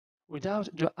Without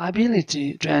the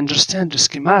ability to understand the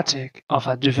schematic of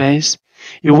a device,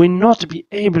 you will not be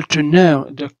able to know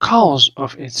the cause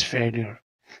of its failure.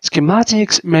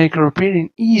 Schematics make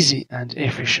repairing easy and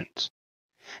efficient.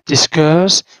 This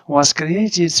course was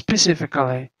created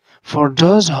specifically for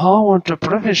those who want to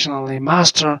professionally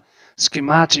master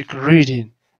schematic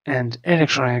reading and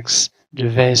electronics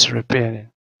device repairing.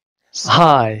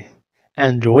 Hi,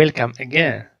 and welcome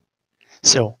again.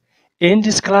 So, in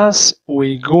this class,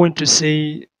 we're going to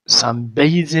see some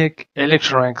basic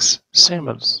electronics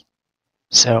symbols.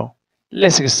 So,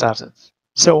 let's get started.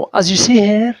 So, as you see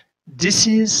here, this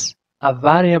is a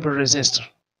variable resistor.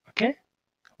 Okay?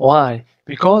 Why?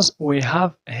 Because we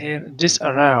have here this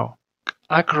arrow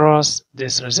across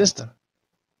this resistor.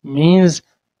 Means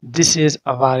this is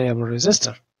a variable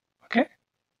resistor. Okay?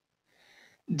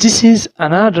 This is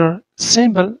another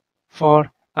symbol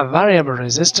for a variable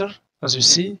resistor, as you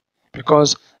see,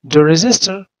 because the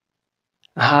resistor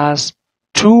has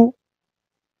two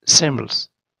symbols,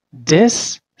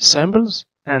 this symbols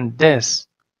and this.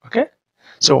 Okay,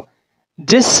 so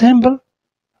this symbol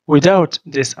without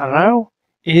this arrow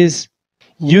is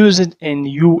used in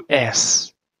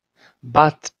US,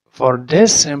 but for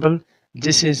this symbol,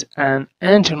 this is an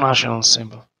international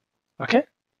symbol. Okay,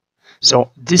 so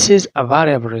this is a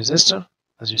variable resistor,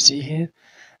 as you see here,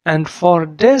 and for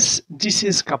this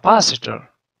is capacitor.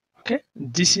 Okay,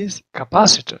 this is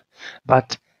capacitor,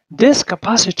 but this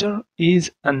capacitor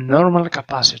is a normal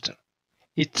capacitor.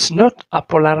 It's not a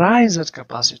polarized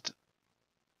capacitor.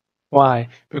 Why?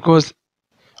 Because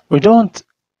we don't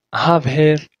have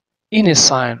here any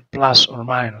sign plus or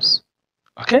minus.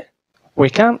 Okay,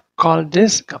 we can call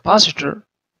this capacitor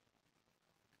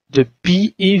the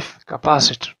PF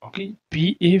capacitor. Okay,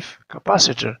 PF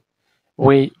capacitor.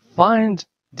 We find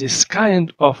this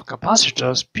kind of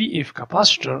capacitors, PF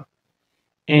capacitor,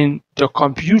 in the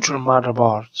computer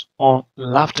motherboards, on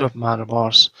laptop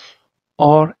motherboards,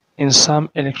 or in some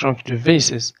electronic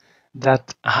devices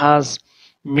that has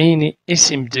many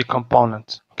SMD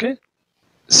components. Okay,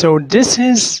 so this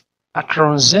is a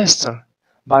transistor,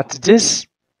 but this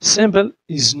symbol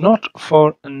is not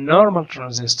for a normal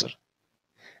transistor.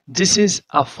 This is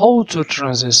a photo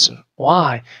transistor.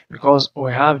 Why? Because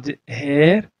we have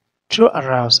here two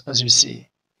arrows, as you see.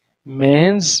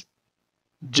 Means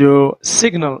the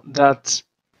signal that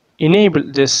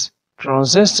enable this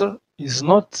transistor is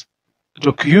not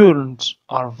the current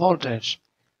or voltage,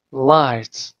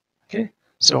 light. Okay,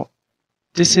 so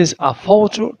this is a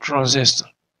photo transistor.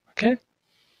 Okay,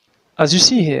 as you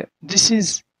see here, this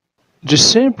is the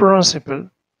same principle.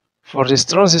 For this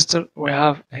transistor, we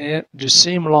have here the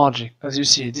same logic. As you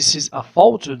see, this is a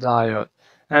photodiode,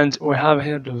 and we have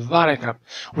here the varicap.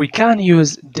 We can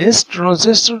use this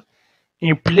transistor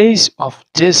in place of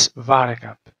this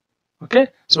varicap. Okay,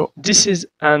 so this is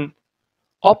an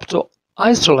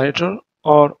opto-isolator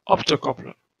or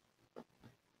optocoupler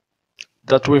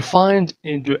that we find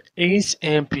in the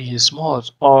AMPS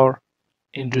mode or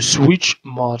in the switch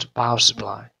mode power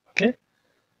supply. Okay,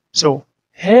 so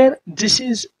here this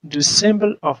is the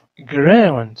symbol of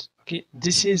ground. Okay,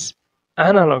 this is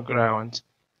analog ground.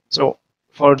 So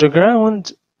for the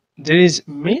ground, there is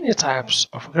many types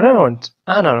of ground: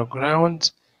 analog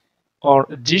ground or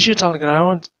digital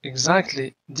ground.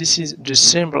 Exactly, this is the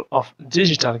symbol of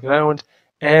digital ground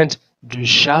and the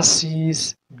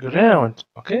chassis ground.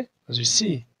 Okay, as you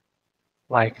see,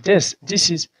 like this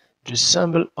is the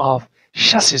symbol of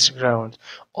chassis ground.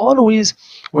 Always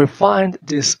we find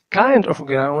this kind of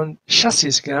ground,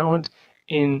 chassis ground,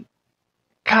 in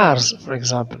cars, for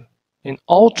example, in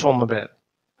automobile.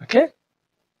 Okay,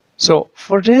 so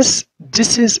for this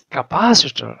is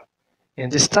capacitor,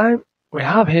 and this time we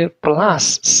have here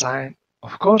plus sign,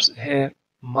 of course here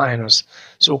minus.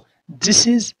 So this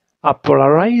is a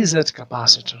polarized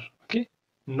capacitor. Okay,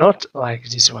 not like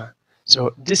this one.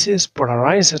 So this is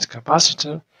polarized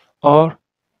capacitor or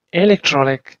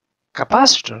electronic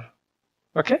capacitor.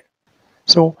 Okay,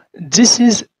 so this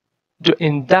is the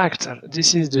inductor.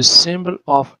 This is the symbol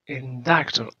of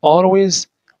inductor. Always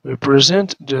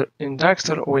represent the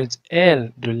inductor with L,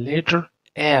 the letter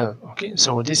L. Okay,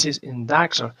 so this is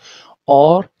inductor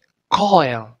or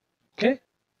coil. Okay,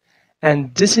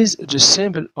 and this is the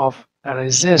symbol of a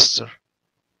resistor.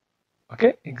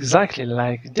 Okay, exactly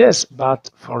like this, but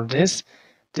for this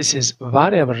is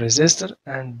variable resistor,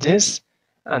 and this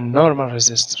a normal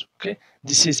resistor. Okay,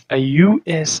 this is a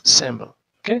US symbol.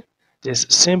 Okay, this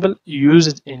symbol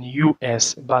used in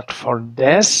US, but for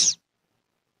this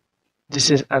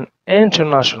is an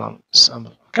international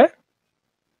symbol. Okay,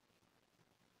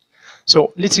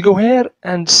 so let's go here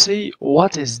and see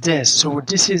what is this. So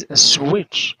this is a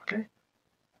switch. Okay,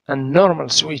 a normal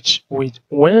switch with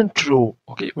one true.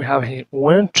 Okay, we have here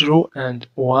one true and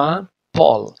one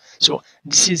pole. So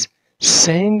this is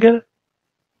single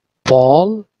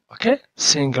pole. Okay,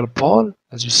 single pole.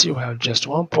 As you see, we have just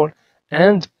one pole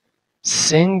and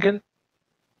single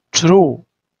true.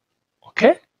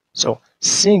 Okay, so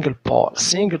single pole,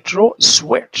 single true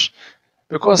switch,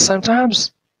 because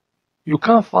sometimes you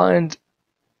can't find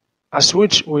a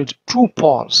switch with two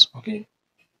poles. Okay,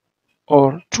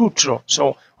 or two true.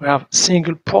 So we have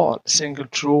single pole, single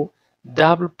true,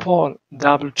 double pole,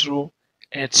 double true,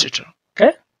 etc.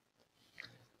 Okay.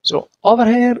 So over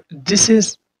here, this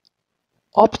is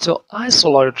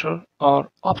opto-isolator or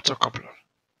optocoupler.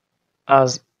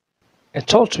 As I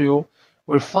told you,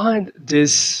 we find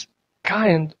this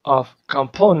kind of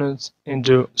components in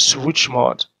the switch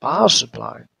mode power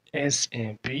supply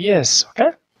SMPS.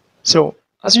 Okay. So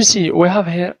as you see, we have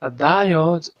here a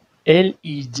diode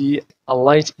LED, a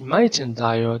light emitting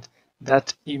diode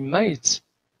that emits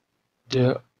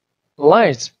the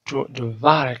light to the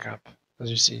varicap. As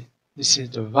you see, this is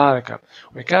the varicap.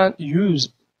 We can use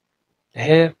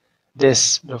here the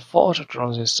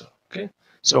phototransistor. Okay,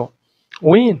 so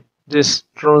when this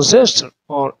transistor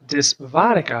or this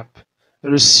varicap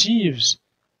receives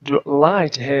the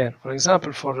light here, for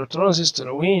example, for the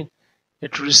transistor, when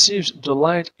it receives the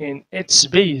light in its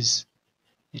base,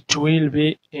 it will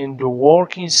be in the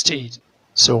working state.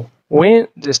 So when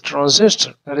this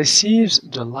transistor receives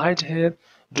the light here,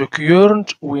 the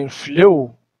current will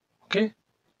flow, okay,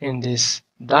 in this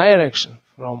direction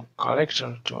from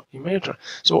collector to emitter.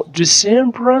 So the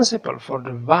same principle for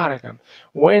the varicap.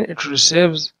 When it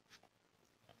receives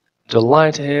the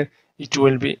light here, it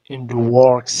will be in the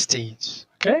work state.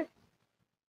 Okay.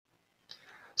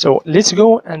 So let's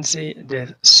go and see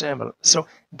the symbol. So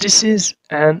this is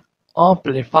an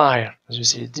amplifier. As you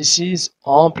see, this is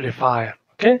amplifier.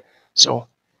 Okay. So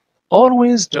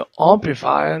always the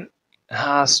amplifier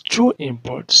has two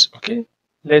inputs. Okay.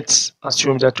 Let's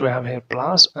assume that we have here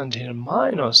plus and here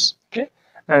minus. Okay.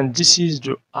 And this is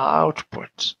the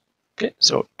output. Okay.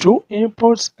 So two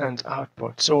inputs and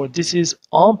output. So this is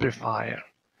amplifier.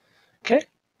 Okay.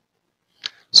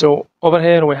 So over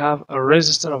here we have a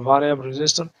resistor, a variable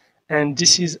resistor, and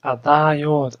this is a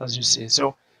diode, as you see.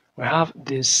 So we have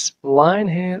this line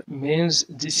here, means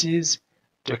this is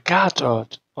the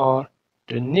cathode or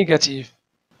the negative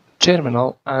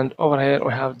terminal, and over here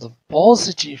we have the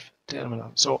positive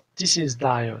terminal. So this is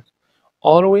diode.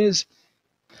 Always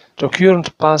the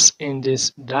current pass in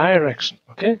this direction,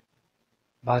 okay?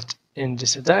 But in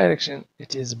this direction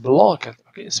it is blocked.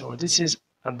 Okay, so this is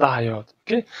a diode.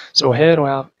 Okay, so here we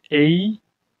have A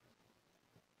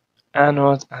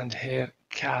anode and here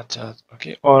cathode.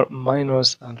 Okay, or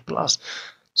minus and plus.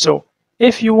 So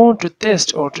if you want to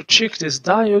test or to check this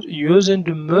diode using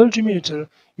the multimeter,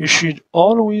 you should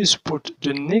always put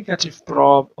the negative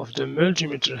probe of the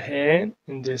multimeter here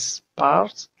in this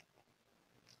part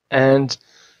and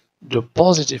the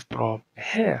positive probe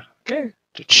here. Okay,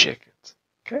 to check it.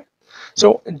 Okay,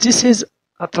 so this is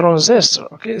a transistor.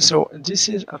 Okay, so this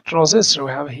is a transistor.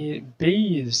 We have here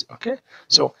base. Okay,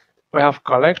 so we have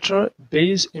collector,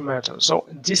 base, emitter. So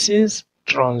this is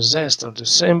transistor, the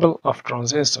symbol of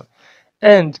transistor,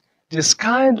 and this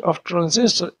kind of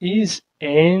transistor is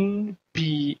NPN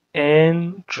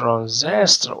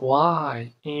transistor.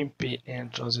 Why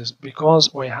NPN transistor?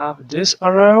 Because we have this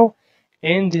arrow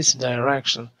in this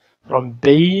direction from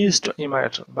base to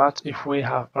emitter, but if we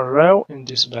have arrow in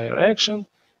this direction,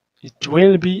 it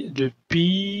will be the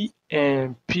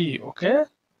PNP. Okay,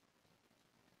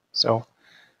 so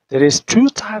there is two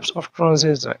types of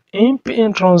transistor,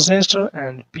 NPN transistor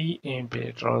and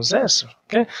PNP transistor.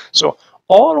 Okay, so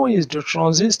always the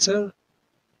transistor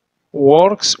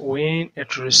works when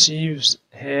it receives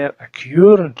here a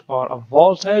current or a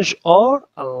voltage or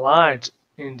a light,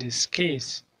 in this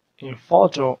case in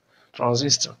photo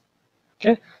transistor.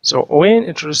 Okay, so when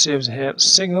it receives here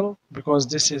signal, because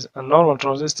this is a normal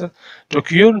transistor, the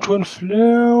current will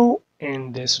flow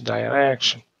in this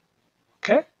direction.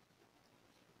 Okay,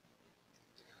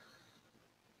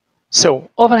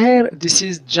 so over here this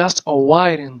is just a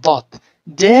wiring dot,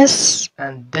 this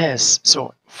and this.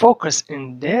 So focus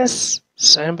in this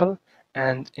symbol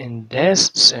and in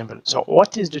this symbol. So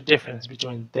what is the difference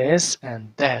between this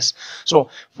and this? So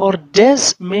for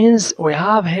this means we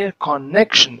have here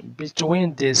connection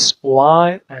between this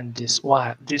wire and this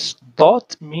wire. This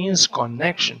dot means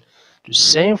connection. The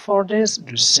same for this,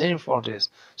 the same for this.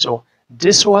 So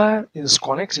this wire is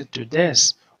connected to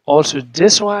this. Also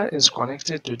this wire is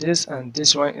connected to this, and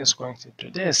this one is connected to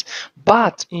this.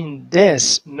 But in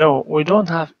this, no, we don't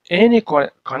have any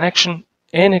connection,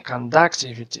 any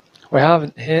conductivity. we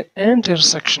have here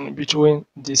intersection between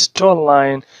this tall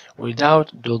line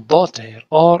without the dot here,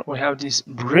 or we have this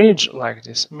bridge like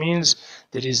this, means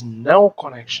there is no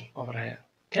connection over here.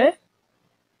 Okay,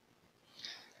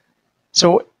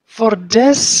 so for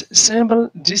this symbol,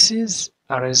 this is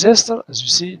a resistor, as you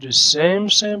see, the same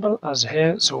symbol as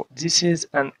here. So this is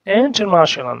an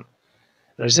international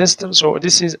resistor, so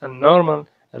this is a normal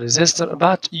resistor,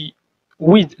 but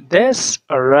with this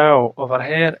arrow over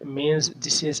here means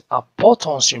this is a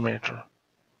potentiometer.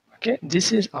 Okay,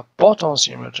 this is a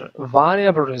potentiometer,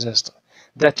 variable resistor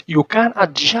that you can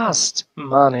adjust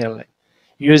manually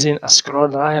using a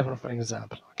screwdriver, for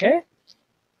example. Okay,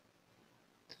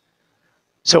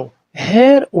 so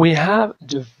here we have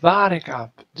the varicap.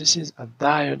 This is a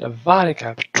diode, a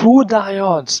varicap, two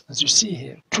diodes, as you see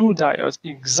here, two diodes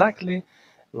exactly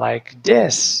like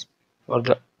this for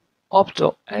the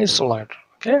opto isolator.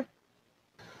 Okay,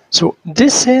 so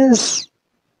this is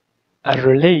a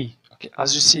relay. Okay,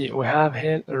 as you see, we have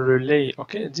here a relay.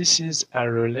 Okay, this is a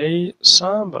relay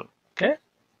symbol. Okay,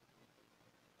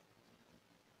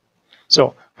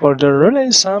 so for the relay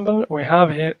symbol, we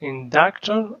have here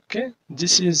inductor. Okay,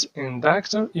 this is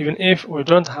inductor, even if we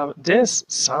don't have this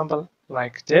symbol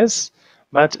like this,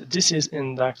 but this is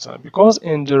inductor because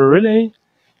in the relay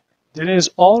there is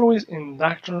always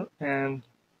inductor and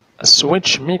a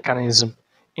switch mechanism.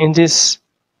 In this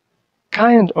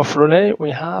kind of relay, we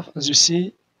have, as you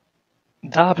see,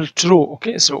 double true.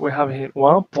 Okay, so we have here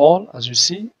one pole, as you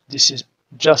see, this is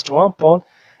just one pole,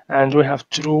 and we have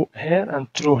true here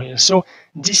and true here. So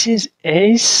this is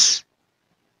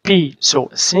SP, so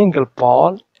single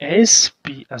pole,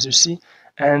 SP, as you see,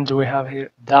 and we have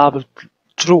here double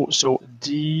true, so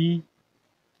DT.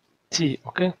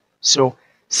 Okay, so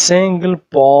single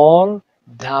pole,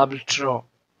 double true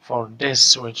for this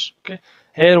switch. Okay,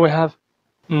 here we have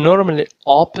normally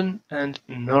open and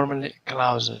normally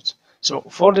closed. So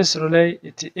for this relay,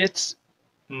 it's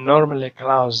normally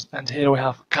closed, and here we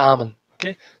have common.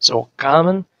 Okay, so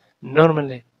common,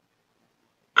 normally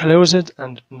closed,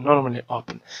 and normally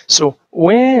open. So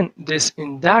when this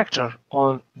inductor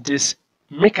on this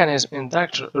mechanism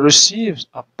inductor receives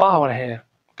a power here,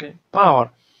 okay,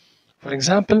 power, for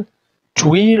example,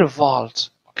 12 volts,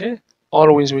 okay,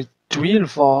 always with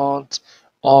 12 volts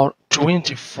or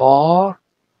 24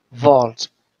 volts.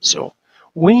 So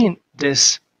when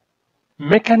this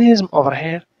mechanism over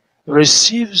here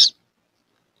receives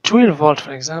 12 volt,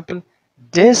 for example,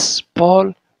 this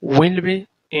pole will be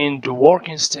in the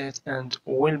working state and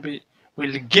will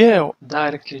go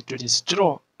directly to this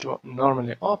draw to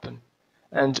normally open.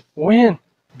 And when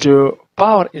the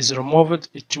power is removed,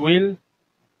 it will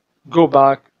go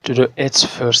back to its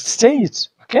first state.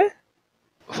 Okay,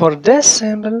 for this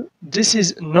symbol, this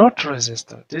is not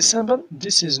resistor. This symbol,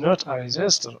 this is not a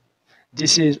resistor.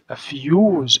 This is a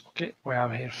fuse. Okay, we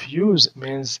have here fuse,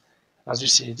 means, as you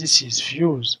see, this is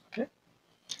fuse. Okay,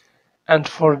 and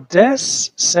for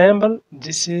this symbol,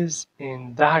 this is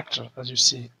inductor, as you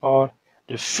see, or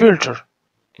the filter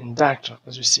inductor,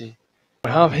 as you see. We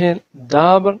have here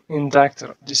double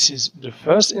inductor. This is the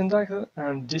first inductor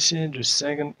and this is the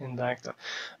second inductor.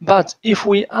 But if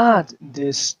we add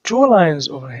these two lines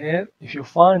over here, if you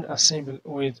find a symbol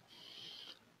with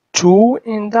two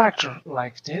inductor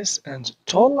like this and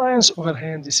two lines over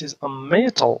here, this is a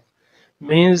metal,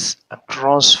 means a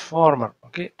transformer.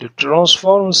 Okay, the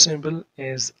transformer symbol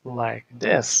is like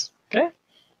this. Okay,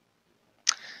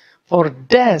 for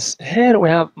this, here we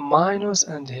have minus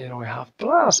and here we have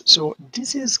plus. So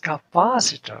this is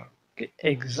capacitor, okay,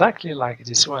 exactly like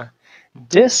this one.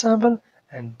 This symbol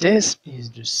and this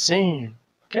is the same.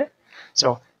 Okay,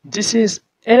 so this is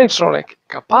electronic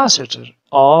capacitor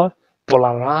or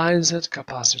polarized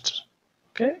capacitor.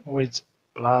 Okay, with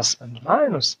plus and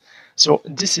minus. So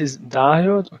this is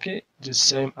diode. Okay, the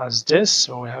same as this.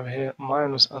 So we have here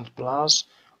minus and plus,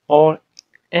 or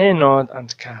anode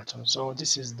and cathode. So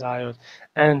this is diode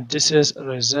and this is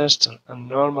resistor, a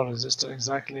normal resistor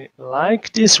exactly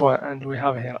like this one, and we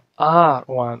have here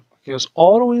R1 because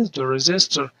always the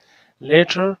resistor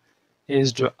later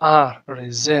is the R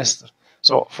resistor.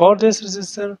 So for this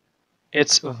resistor,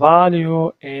 its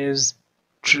value is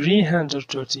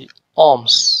 330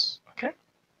 ohms. Okay,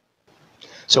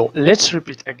 so let's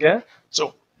repeat again.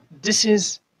 So this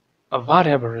is a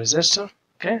variable resistor.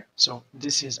 Okay, so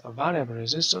this is a variable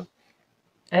resistor,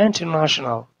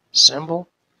 international symbol,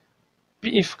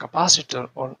 PF capacitor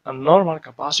or a normal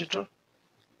capacitor.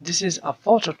 This is a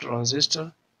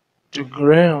phototransistor, the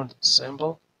ground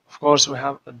symbol. Of course, we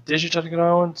have a digital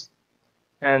ground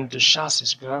and the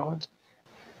chassis ground.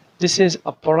 This is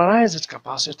a polarized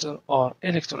capacitor or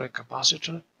electrolytic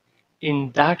capacitor.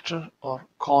 inductor or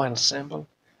coil symbol,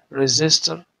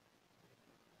 resistor.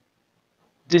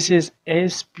 This is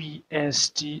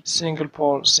SPST, single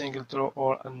pole, single throw,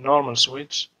 or a normal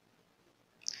switch.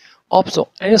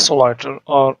 Opto-isolator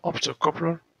or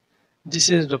optocoupler. This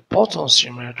is the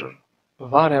potentiometer,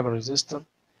 variable resistor.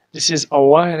 This is a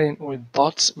wiring with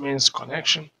dots, means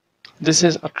connection. This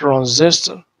is a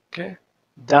transistor, okay?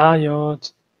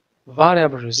 Diode,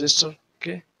 variable resistor,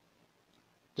 okay?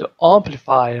 The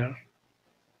amplifier,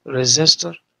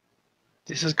 resistor.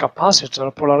 This is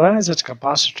capacitor, polarized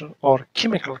capacitor or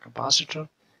chemical capacitor,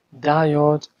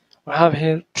 diode. We have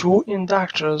here two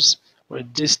inductors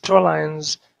with these two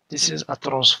lines. This is a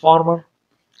transformer,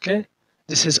 okay?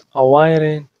 This is a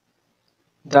wiring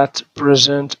that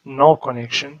present no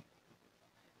connection,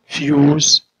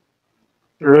 fuse,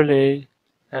 relay,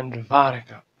 and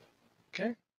variable,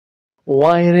 okay?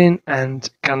 Wiring and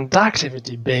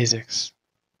conductivity basics.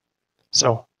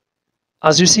 So,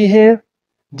 as you see here,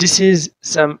 this is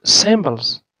some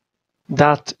symbols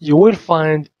that you will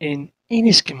find in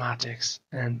any schematics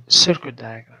and circuit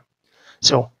diagram.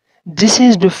 So this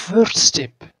is the first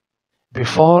step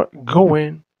before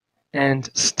going and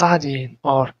studying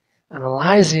or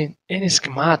analyzing any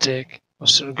schematic or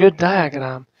circuit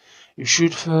diagram. You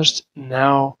should first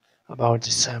know about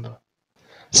this symbol.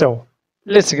 So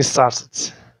let's get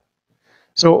started.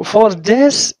 So for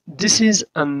this is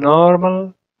a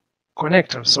normal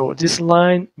connector. So this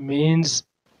line means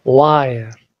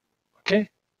wire, okay?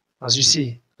 As you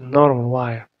see, a normal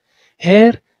wire.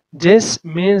 Here, this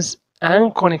means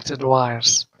unconnected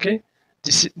wires, okay?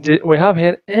 We have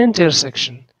here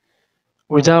intersection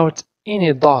without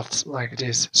any dots like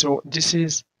this. So this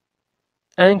is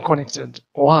unconnected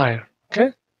wire,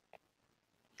 okay?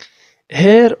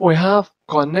 Here we have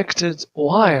connected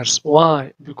wires.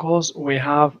 Why? Because we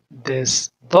have this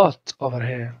dot over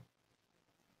here.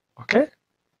 Okay,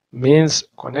 means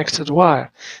connected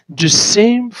wire. The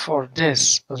same for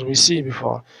this, as we see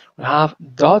before. We have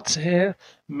dots here,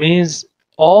 means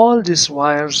all these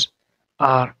wires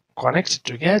are connected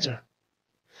together.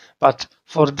 But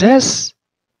for this,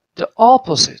 the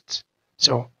opposite.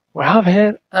 So we have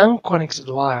here unconnected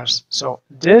wires. So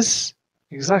this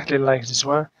exactly like this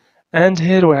one. And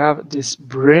here we have this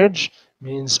bridge,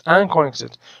 means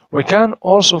unconnected. We can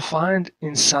also find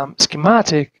in some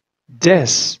schematic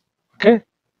this. Okay,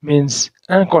 means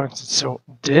unconnected. So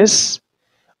this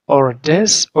or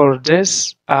this or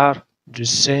this are the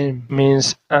same,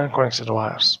 means unconnected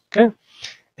wires. Okay,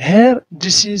 here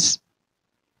this is,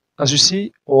 as you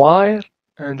see, wire,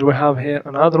 and we have here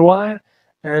another wire,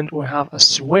 and we have a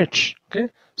switch. Okay,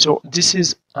 so this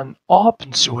is an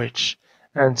open switch,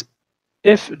 and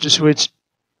if the switch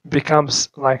becomes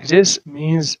like this,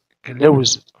 means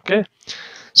closed. Okay,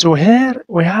 so here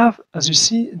we have, as you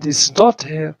see, this dot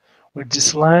here with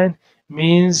this line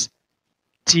means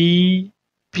TP,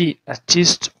 a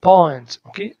test point.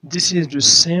 Okay, this is the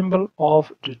symbol of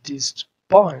the test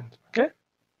point. Okay,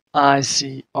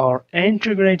 IC or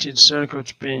integrated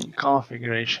circuit pin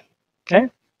configuration.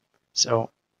 Okay, so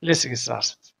let's get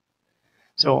started.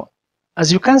 So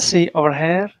as you can see over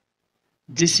here,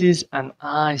 this is an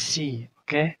IC,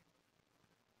 okay,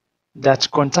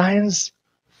 that contains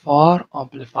 4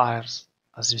 amplifiers,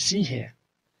 as you see here.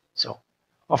 So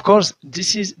of course,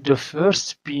 this is the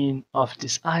first pin of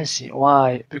this IC.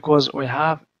 Why? Because we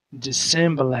have this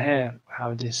symbol here. We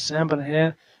have this symbol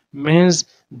here, means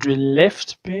the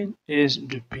left pin is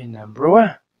the pin number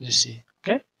 1. You see,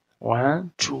 okay?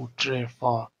 1, 2, 3,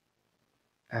 4,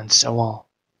 and so on.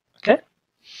 Okay?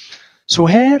 So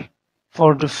here,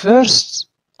 for the first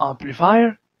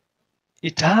amplifier,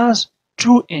 it has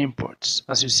 2 inputs,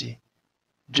 as you see.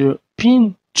 The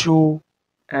pin 2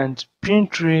 and pin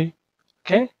 3,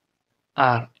 okay,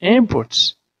 are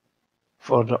inputs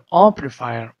for the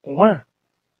amplifier 1,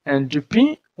 and the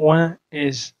pin 1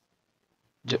 is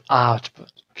the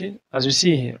output. Okay, as you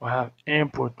see here, we have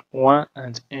input 1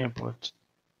 and input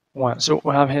 1. So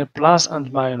we have here plus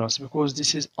and minus because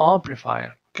this is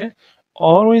amplifier. Okay,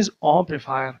 always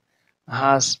amplifier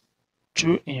has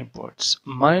 2 inputs,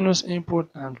 minus input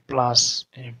and plus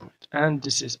input, and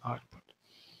this is output.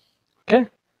 Okay,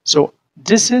 so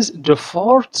this is the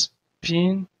 4th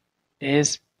pin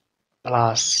is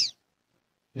plus.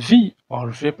 V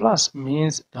or V plus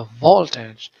means the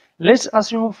voltage. Let's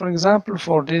assume, for example,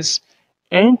 for this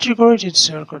integrated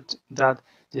circuit that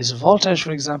this voltage,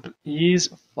 for example, is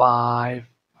 5,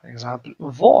 for example,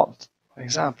 volt, for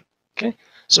example. Okay,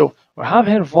 so we have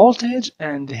here voltage,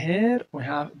 and here we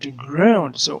have the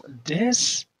ground. So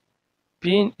this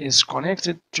pin is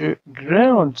connected to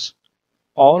ground,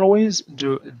 always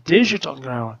the digital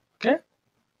ground. Okay,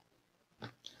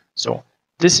 So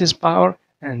this is power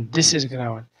and this is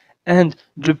ground. And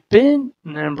the pin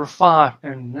number 5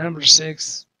 and number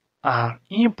 6 are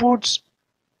inputs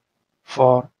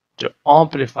for the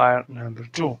amplifier number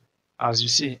 2, as you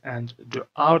see, and the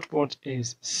output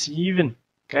is 7.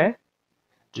 Okay,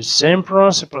 the same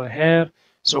principle here.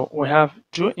 So we have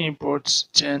two inputs,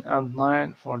 10 and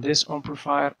 9 for this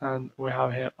amplifier, and we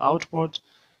have here output.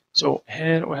 So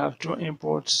here we have two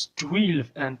inputs,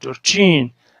 12 and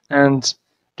 13, and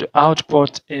the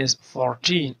output is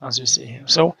 14, as you see here.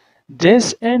 So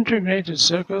this integrated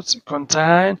circuits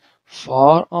contain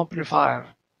 4 amplifiers,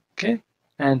 okay,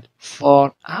 and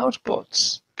 4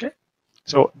 outputs, okay.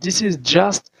 So this is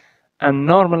just a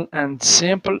normal and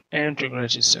simple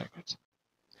integrated circuit.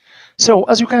 So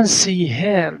as you can see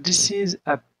here, this is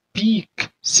a peak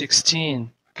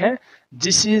 16, okay.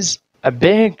 This is a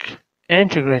big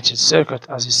integrated circuit,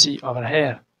 as you see over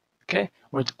here, okay,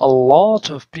 with a lot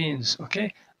of pins,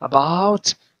 okay,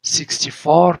 about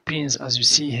 64 pins, as you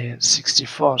see here,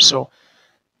 64. So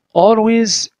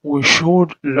always we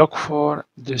should look for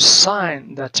the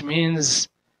sign that means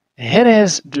here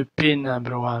is the pin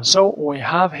number 1. So we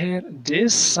have here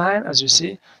this sign, as you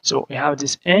see. So we have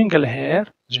this angle here,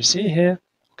 as you see here,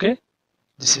 okay.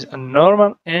 This is a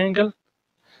normal angle,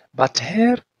 but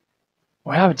here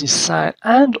we have this sign,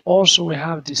 and also we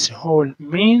have this hole,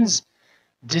 means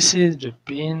this is the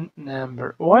pin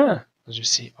number 1, as you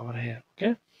see over here,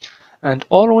 okay. And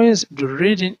always the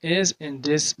reading is in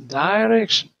this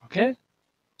direction, okay.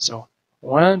 So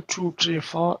 1, 2, 3,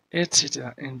 4,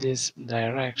 etc. in this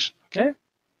direction, okay.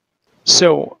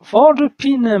 So for the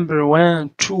pin number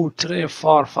 1, 2, 3,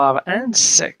 4, 5, and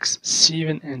 6,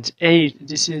 7, and 8,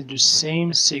 this is the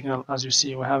same signal as you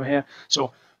see we have here.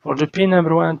 So for the pin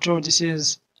number 1, 2, this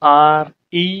is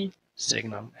RE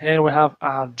signal. Here we have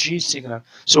RG signal.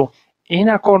 So in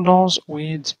accordance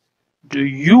with the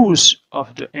use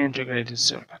of the integrated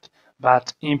circuit.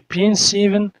 But in pin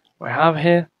 7, we have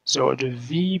here, so the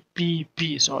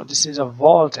VPP. So this is a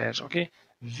voltage, okay?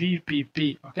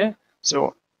 VPP, okay?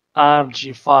 So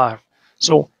RG5.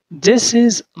 So this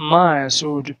is 9,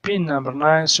 so the pin number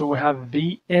 9, so we have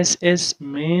VSS,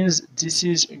 means this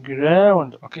is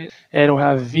ground, okay. And we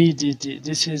have VDD,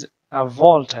 this is a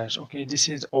voltage, okay, this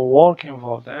is a working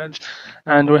voltage.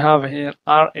 And we have here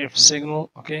RF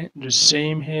signal, okay, the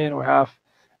same here. We have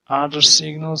other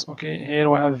signals, okay. Here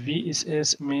we have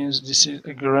VSS, means this is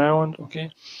a ground,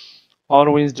 okay,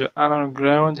 always the analog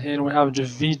ground. Here we have the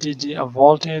VDD, a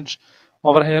voltage.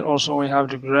 Over here also we have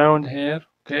the ground here,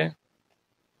 okay,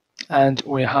 and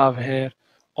we have here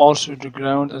also the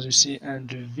ground, as you see, and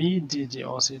the VDD,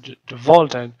 also the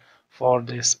voltage for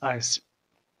this IC.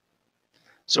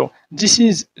 So this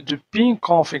is the pin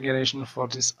configuration for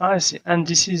this IC, and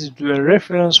this is the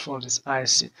reference for this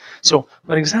IC. So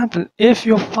for example, if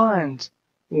you find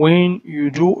when you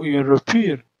do your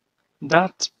repair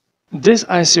that this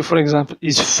IC, for example,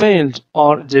 is failed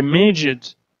or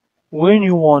damaged, when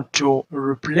you want to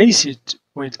replace it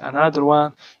with another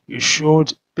one, you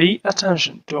should pay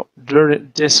attention to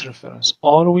this reference.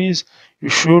 Always you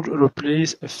should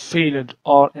replace a failed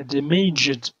or a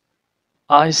damaged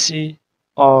IC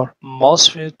or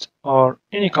MOSFET or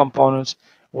any component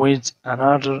with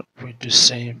another with the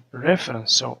same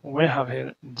reference. So we have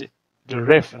here the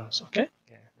reference, okay.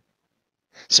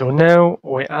 So now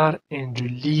we are in the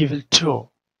level 2,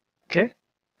 okay.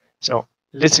 So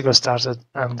let's go started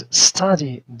and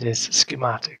study this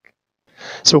schematic.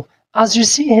 So as you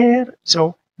see here,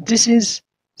 so this is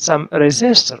some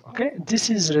resistor, okay. This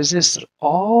is resistor.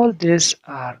 All these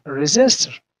are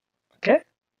resistor, okay.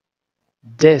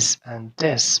 This and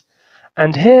this,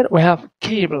 and here we have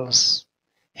cables.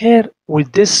 Here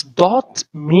with this dot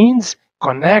means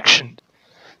connection.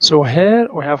 So here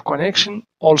we have connection,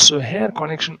 also here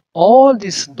connection. All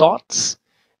these dots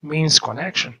means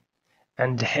connection,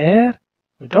 and here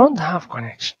we don't have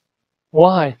connection.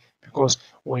 Why? Because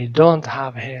we don't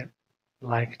have here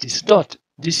like this dot.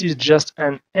 This is just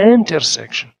an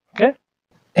intersection, okay.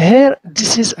 Here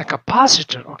this is a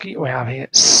capacitor, okay. We have here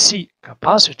C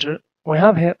capacitor. We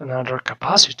have here another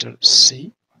capacitor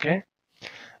C, okay.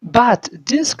 But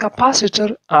these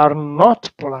capacitors are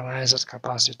not polarized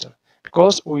capacitor,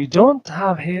 because we don't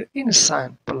have here any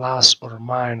sign plus or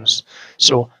minus.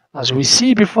 So as we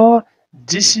see before,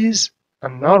 this is a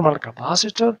normal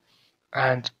capacitor,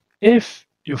 and if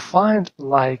you find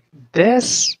like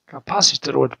this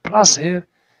capacitor with plus here,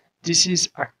 this is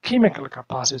a chemical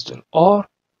capacitor or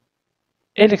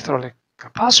electrolytic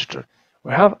capacitor.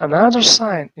 We have another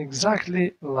sign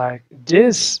exactly like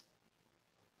this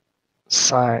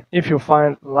sign. If you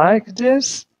find like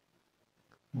this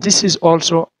is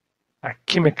also a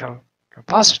chemical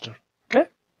capacitor. Okay.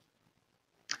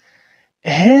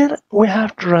 Here we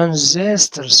have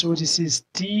transistor, so this is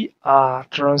TR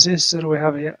transistor. We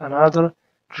have here another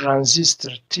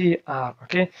transistor TR,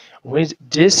 okay, with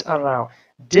this arrow.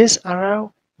 This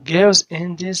arrow goes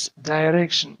in this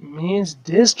direction, means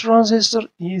this transistor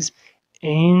is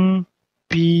NPN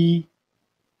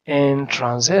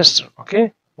transistor,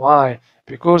 okay. Why?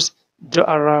 Because the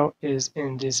arrow is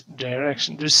in this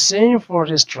direction. The same for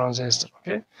this transistor,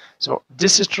 okay. So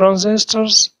this is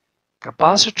transistors,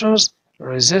 capacitors,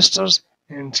 resistors,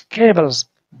 and cables.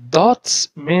 Dots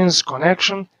means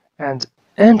connection, and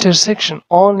intersection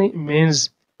only means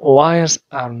wires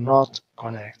are not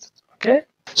connected. Okay?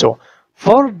 So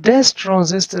for this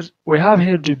transistor, we have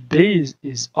here the base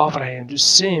is over here, the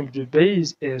same, the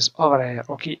base is over here.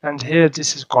 Okay, and here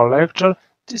this is collector,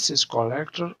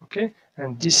 okay,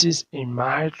 and this is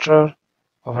emitter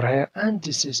over here, and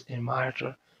this is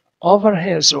emitter over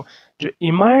here. So the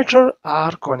emitter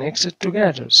are connected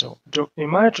together. So the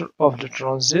emitter of the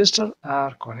transistor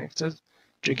are connected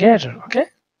together. Okay.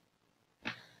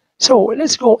 So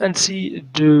let's go and see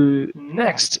the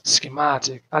next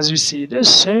schematic. As you see, the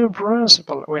same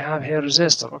principle. We have here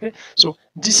resistor. Okay. So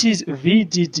this is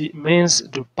VDD, means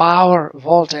the power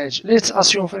voltage. Let's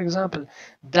assume, for example,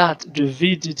 that the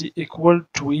VDD equal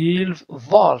 12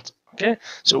 volt. Okay.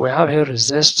 So we have here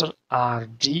resistor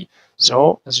RD.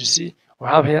 So as you see, we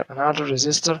have here another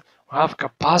resistor. We have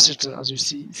capacitor, as you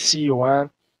see, C1.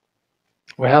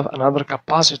 We have another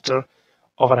capacitor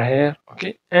over here,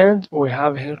 okay, and we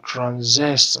have here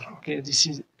transistor. Okay, this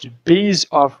is the base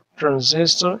of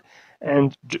transistor,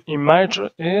 and the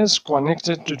emitter is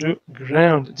connected to the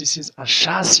ground. This is a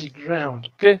chassis ground.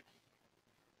 Okay,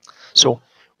 so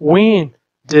when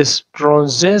this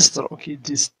transistor, okay,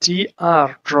 this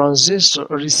TR transistor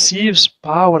receives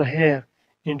power here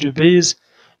in the base,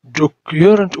 the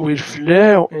current will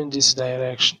flow in this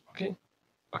direction.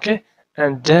 Okay,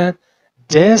 and then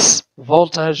this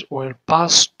voltage will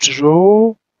pass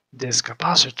through this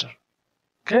capacitor.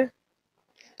 Okay,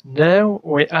 now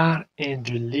we are in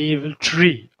the level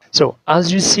 3. So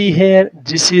as you see here,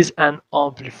 this is an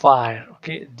amplifier.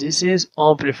 Okay, this is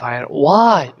amplifier.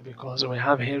 Why? Because we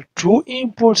have here two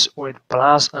inputs with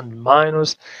plus and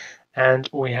minus, and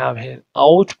we have here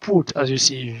output. As you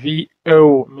see,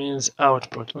 VO means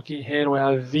output. Okay, here we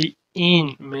have V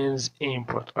in means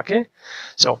input. Okay,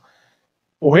 so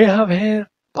we have here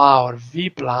power V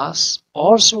plus.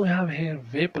 Also we have here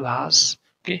V plus.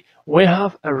 Okay, we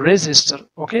have a resistor.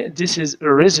 Okay, this is a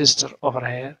resistor over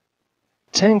here,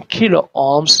 10 kilo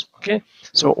ohms. Okay,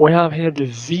 so we have here the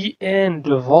Vn,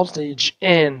 the voltage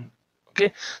N.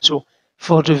 Okay, so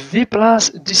for the V plus,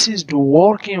 this is the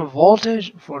working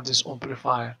voltage for this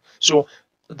amplifier. So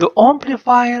the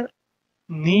amplifier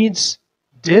needs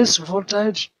this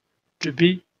voltage to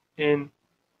be in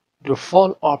the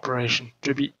full operation,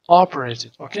 to be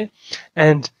operated. Okay,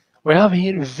 and we have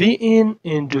here Vn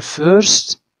in the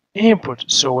first input.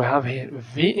 So we have here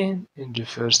Vn in the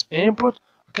first input.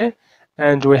 Okay,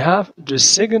 and we have the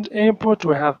second input.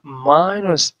 We have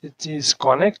minus. It is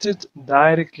connected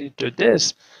directly to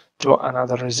this, to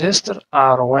another resistor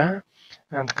R1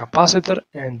 and capacitor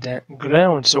and then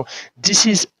ground. So this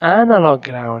is analog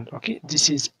ground. Okay,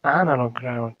 this is analog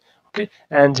ground. Okay,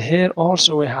 and here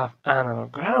also we have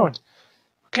analog ground.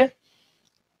 Okay,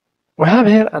 we have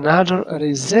here another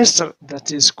resistor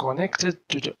that is connected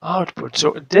to the output.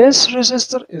 So this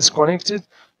resistor is connected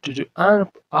to the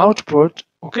output,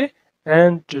 okay,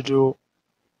 and to the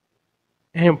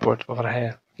input over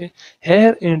here. Okay,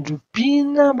 here in the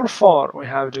pin number 4 we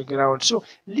have the ground. So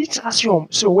let's assume,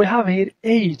 so we have here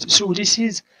 8. So this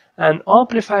is an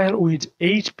amplifier with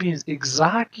 8 pins,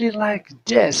 exactly like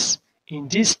this in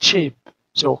this chip.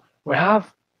 So we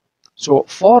have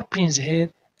 4 pins here,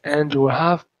 and we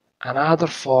have another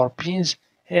 4 pins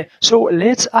here. So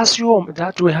let's assume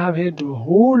that we have here the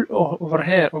whole over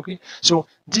here. Okay, so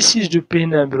this is the pin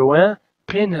number 1,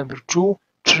 pin number 2,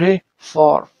 3,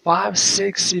 4, 5,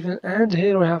 6, 7, and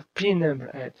here we have pin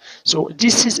number 8. So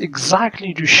this is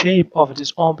exactly the shape of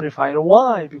this amplifier.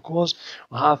 Why? Because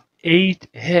we have 8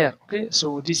 here. Okay,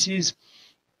 so this is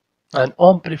an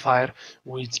amplifier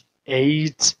with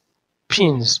 8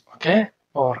 pins. Okay,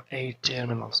 or 8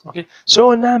 terminals. Okay,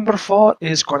 so number 4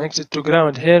 is connected to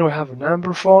ground. Here we have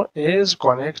number 4 is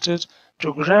connected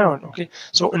to ground. Okay,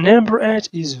 so number 8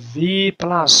 is V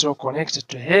plus, so connected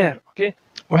to here. Okay,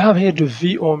 we have here the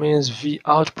VO means V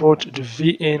output, the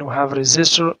VN we have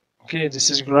resistor. Okay, this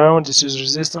is ground, this is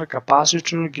resistor,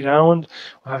 capacitor, ground.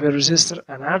 We have a resistor,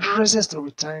 another resistor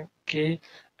with 10K,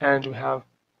 and we have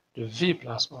the V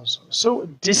plus also. So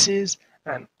this is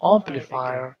an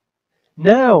amplifier.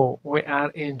 Now we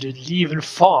are in the level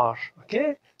 4.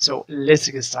 Okay, so let's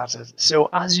get started.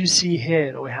 So as you see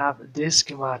here, we have this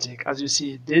schematic. As you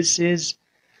see, this is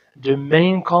the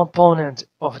main component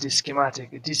of the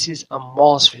schematic. This is a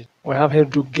MOSFET. We have here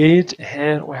the gate,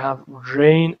 here we have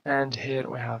drain, and here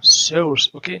we have source.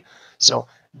 Okay, so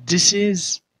this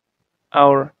is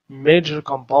our major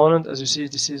component. As you see,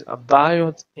 this is a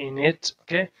diode in it.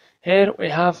 Okay, here we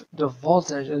have the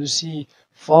voltage. As you see,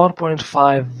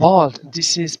 4.5 volt.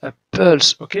 This is a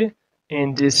pulse. Okay,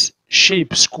 in this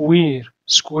shape, square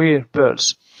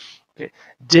pulse. Okay,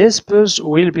 this pulse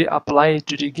will be applied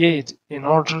to the gate in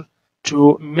order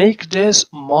to make this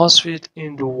MOSFET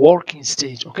in the working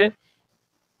state. Okay,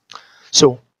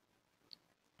 so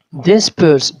this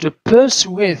pulse, the pulse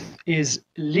width is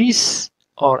less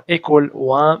or equal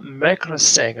 1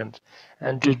 microsecond,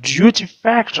 and the duty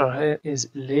factor here is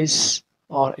less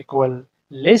than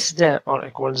or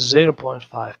equal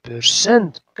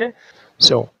 0.5%. Okay,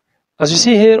 so as you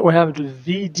see here, we have the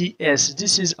VDS.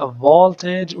 This is a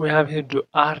voltage. We have here the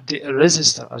RD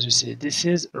resistor. As you see, this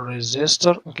is a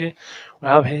resistor. Okay, we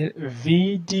have here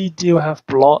VDD. We have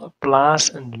plus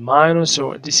and minus.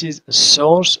 So this is a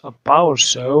source, a power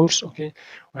source. Okay,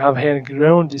 we have here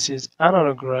ground. This is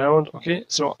another ground. Okay,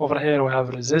 so over here we have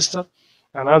resistor,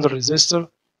 another resistor,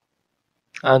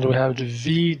 and we have the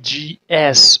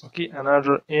VGS. Okay,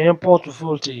 another input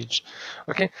voltage.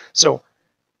 Okay, so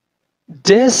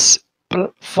this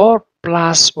 4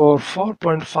 plus or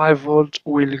 4.5 volt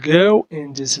will go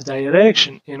in this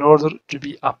direction in order to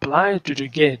be applied to the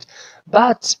gate.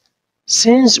 But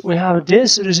since we have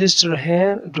this resistor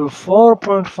here, the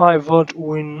 4.5 volt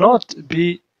will not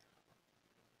be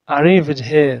arrived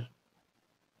here.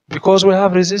 Because we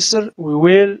have resistor, we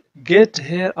will get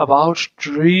here about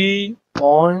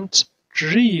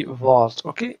 3.3 volt,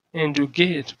 okay, in the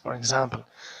gate, for example.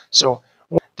 So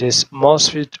this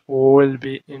MOSFET will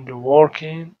be in the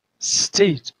working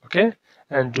state, okay,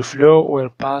 and the flow will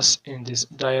pass in this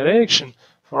direction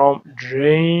from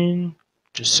drain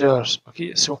to source.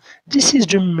 Okay, so this is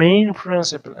the main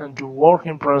principle and the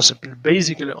working principle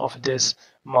basically of this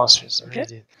MOSFET.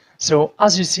 Okay, so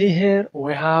as you see here,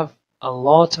 we have a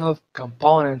lot of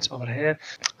components over here.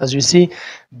 As you see,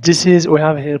 we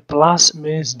have here plus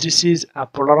means this is a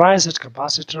polarized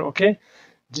capacitor. Okay,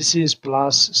 this is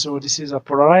plus, so this is a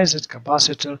polarized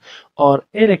capacitor or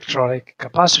electrolytic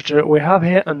capacitor. We have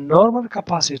here a normal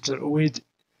capacitor with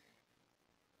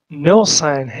no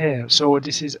sign here, so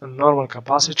this is a normal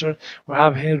capacitor. We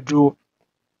have here the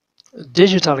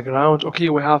digital ground. Okay,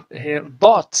 we have here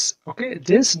dots. Okay,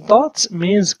 this dots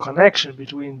means connection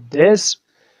between this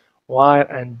wire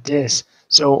and this.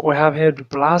 So we have here the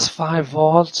plus 5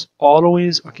 volts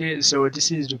always. Okay, so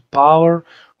this is the power.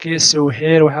 Okay, so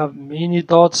here we have many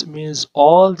dots, means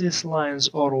all these lines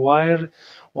or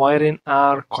wiring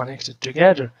are connected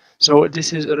together. So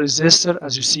this is a resistor.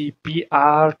 As you see,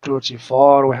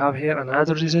 PR34. We have here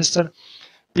another resistor,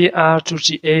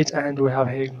 PR38, and we have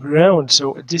here ground.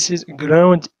 So this is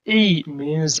ground. E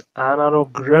means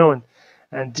analog ground,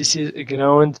 and this is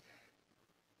ground.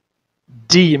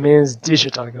 D means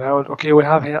digital ground. Okay, we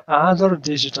have here other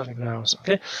digital grounds.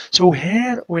 Okay, so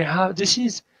here we have, this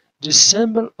is the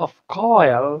symbol of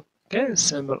coil. Okay,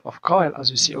 symbol of coil, as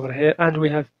you see over here, and we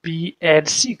have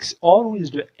PL6.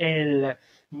 Always the L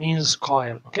means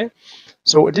coil. Okay,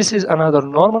 so this is another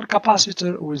normal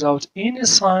capacitor without any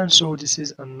sign. So this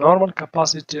is a normal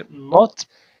capacitor, not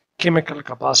chemical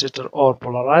capacitor or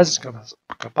polarized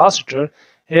capacitor.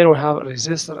 Here we have a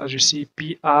resistor, as you see,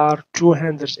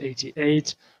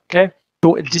 PR288. Okay,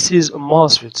 so this is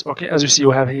MOSFETs. Okay, as you see,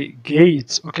 we have here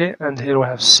gates. Okay, and here we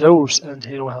have source, and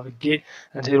here we have a gate,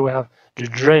 and here we have the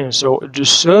drain. So the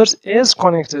source is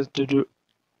connected to the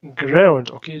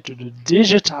ground, okay, to the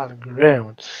digital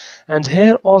ground, and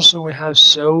here also we have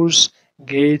source,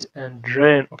 gate, and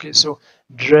drain. Okay, so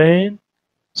drain,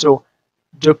 so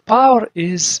the power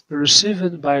is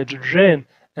received by the drain,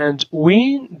 and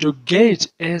when the gate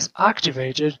is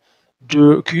activated,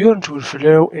 the current will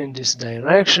flow in this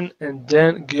direction and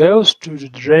then goes to the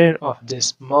drain of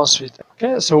this MOSFET.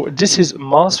 Okay, so this is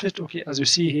MOSFET. Okay, as you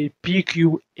see here,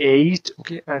 PQ8.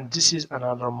 Okay, and this is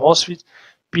another MOSFET,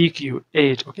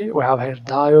 PQ8. Okay, we have here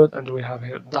diode and we have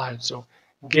here diode. So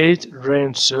gate,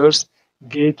 drain, source,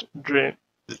 gate, drain,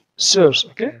 source.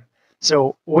 Okay,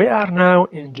 so we are now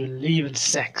in the level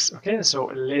 6. Okay, so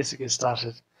let's get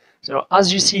started. So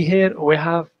as you see here, we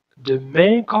have the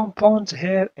main component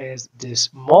here is this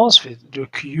MOSFET, the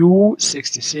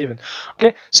Q67.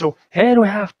 Okay, so here we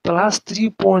have plus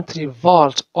 3.3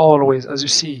 volts always, as you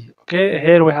see. Okay,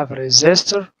 here we have a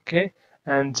resistor. Okay,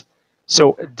 and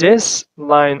So this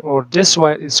line or this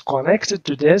wire is connected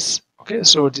to this. Okay,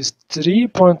 so this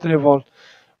 3.3 volt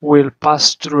will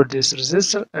pass through this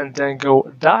resistor and then go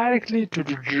directly to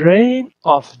the drain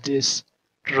of this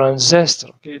transistor.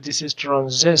 Okay, this is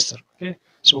transistor. Okay,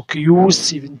 so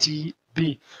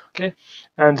Q70B. Okay,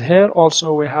 and here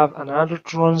also we have another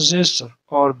transistor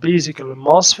or basically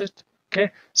MOSFET.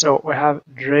 Okay, so we have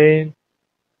drain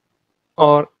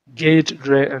or gate,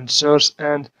 drain, and source.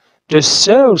 And the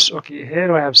source, okay,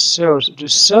 here we have source. The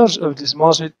source of this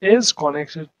MOSFET is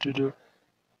connected to the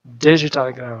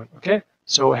digital ground. Okay,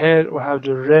 so here we have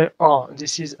the red on.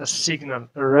 This is a signal.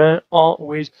 Red on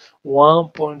with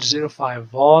 1.05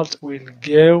 volt will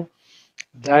go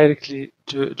directly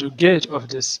to the gate of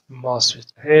this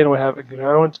MOSFET. Here we have a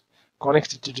ground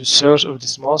connected to the source of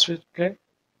this MOSFET. Okay,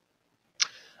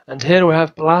 and here we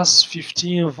have plus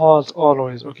 15 volt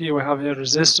always. Okay, we have here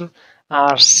resistor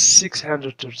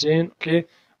R613. Okay,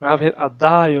 we have here a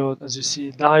diode, as you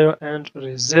see, diode and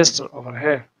resistor over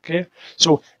here. Okay,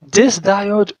 so this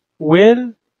diode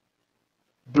will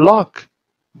block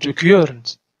the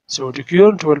current. So the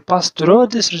current will pass through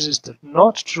this resistor,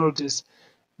 not through this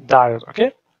diode.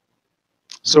 Okay,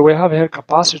 so we have here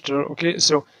capacitor. Okay,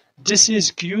 so this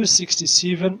is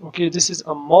Q67. Okay, this is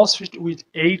a MOSFET with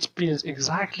 8 pins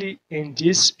exactly in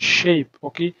this shape.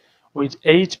 Okay, with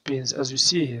 8 pins, as you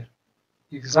see here,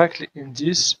 exactly in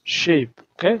this shape.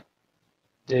 Okay,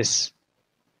 this.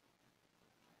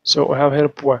 So we have here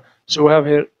point. So we have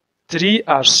here 3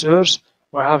 are source.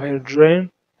 We have here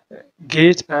drain,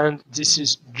 gate, and this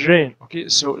is drain. Okay,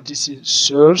 so this is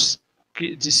source.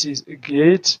 Okay, this is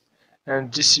gate,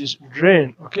 and this is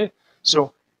drain. Okay,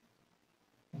 so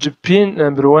the pin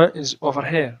number 1 is over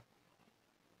here.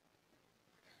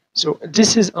 So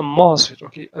this is a MOSFET.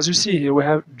 Okay, as you see here, we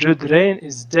have the drain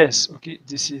is this. Okay,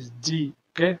 this is D.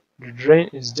 Okay, the drain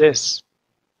is this.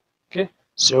 Okay,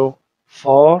 so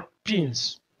 4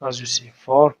 pins. As you see,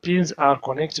 4 pins are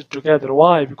connected together.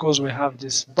 Why? Because we have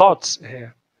these dots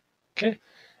here. Okay,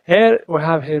 here we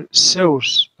have here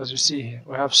source. As you see here,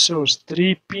 we have source.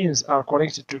 3 pins are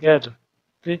connected together.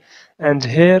 Okay, and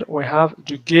here we have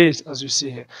the gate, as you see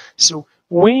here. So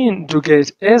when the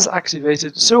gate is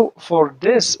activated, so for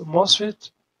this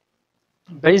MOSFET,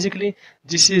 basically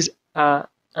this is an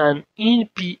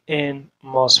NPN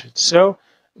MOSFET. So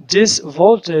this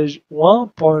voltage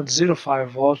 1.05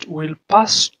 volt will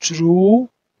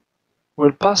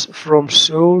pass from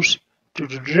source to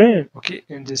the drain. Okay,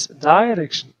 in this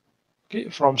direction. Okay,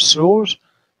 from source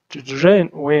to the drain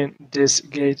when this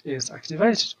gate is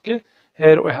activated. Okay,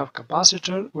 here we have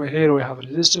capacitor, here we have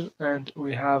resistor, and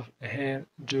we have here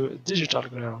the digital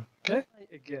ground. Okay,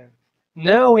 again,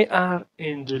 now we are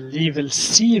in the level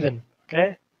 7.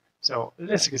 Okay, so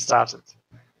let's get started.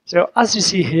 So as you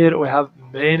see here, we have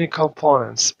many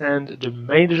components, and the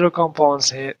major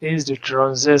components here is the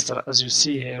transistor. As you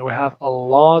see here, we have a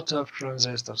lot of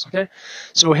transistors. Okay,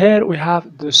 so here we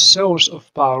have the source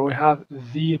of power. We have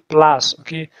V plus.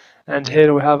 Okay, and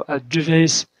here we have a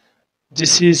device.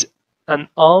 This is an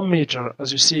ammeter,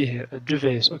 as you see here, a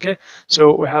device. Okay,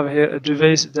 so we have here a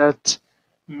device that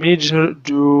measure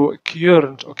the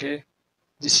current. Okay,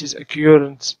 this is a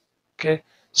current. Okay,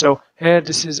 so here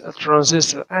this is a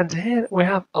transistor, and here we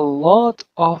have a lot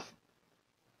of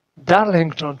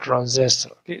Darlington transistor.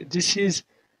 Okay, this is,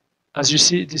 as you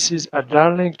see, this is a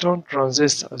Darlington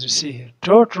transistor. As you see here,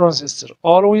 2 transistors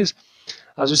always.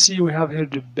 As you see, we have here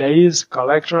the base,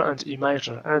 collector, and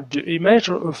emitter, and the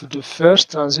emitter of the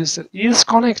first transistor is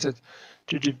connected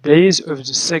to the base of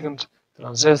the second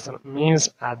transistor, means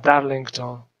a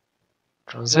Darlington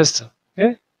transistor.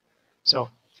 Okay, so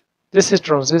this is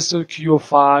transistor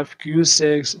Q5,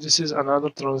 Q6. This is another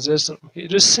transistor. Okay,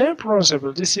 the same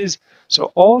principle. This is so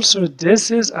also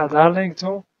this is a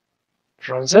Darlington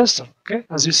transistor. Okay,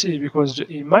 as you see, because the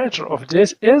emitter of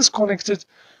this is connected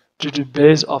to the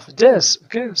base of this.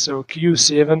 Okay, so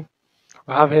Q7,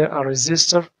 we have here a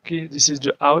resistor. Okay, this is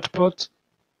the output.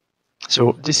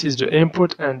 So this is the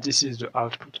input and this is the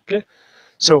output. Okay,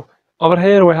 so over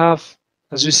here we have,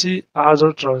 as you see,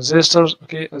 other transistors.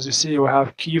 Okay, as you see, we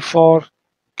have Q4,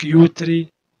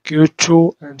 Q3,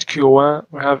 Q2, and Q1.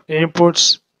 We have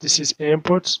inputs. This is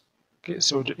inputs. Okay,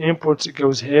 so the input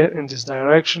goes here in this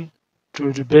direction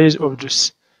to the base of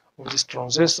this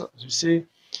transistor, as you see.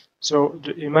 So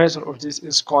the emitter of this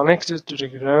is connected to the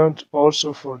ground.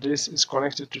 Also for this is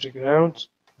connected to the ground.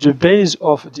 The base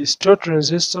of these 2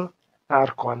 transistors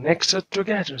are connected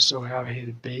together. So we have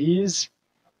here base.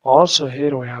 Also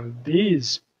here we have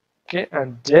base. Okay,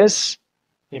 and this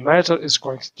emitter is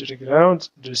connected to the ground.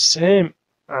 The same,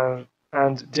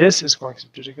 and this is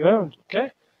connected to the ground.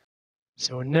 Okay,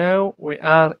 So now we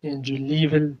are in the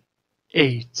level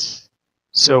 8.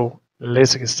 So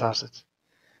let's get started.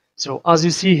 So as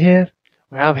you see here,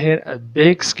 we have here a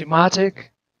big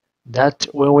schematic that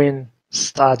we will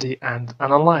study and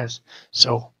analyze.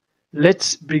 So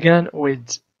let's begin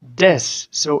with this.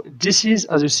 So this is,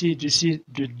 as you see,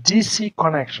 the DC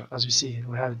connector. As you see,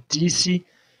 we have DC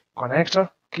connector.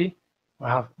 Okay, we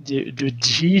have the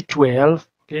G12.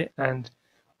 Okay, and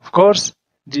of course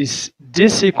this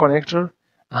DC connector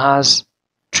has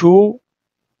two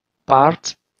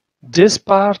parts. This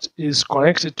part is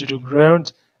connected to the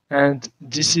ground, and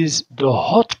this is the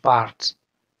hot part.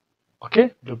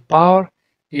 Okay, the power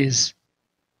is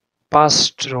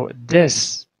passed through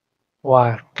this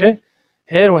wire. Okay,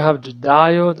 here we have the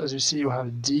diode. As you see, we have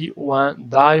D1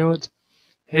 diode.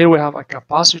 Here we have a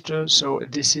capacitor. So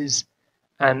this is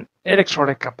an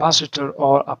electrolytic capacitor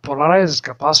or a polarized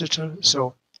capacitor.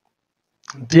 So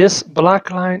this black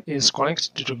line is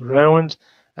connected to the ground,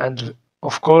 and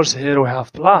of course here we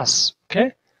have plus.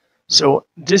 Okay, so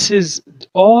this is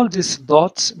all these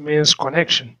dots means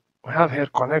connection. We have here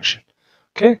connection.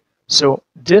 Okay, so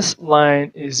this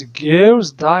line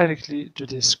goes directly to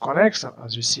this connector,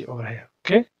 as you see over here.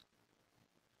 Okay,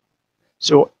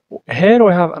 so here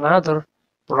we have another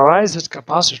polarized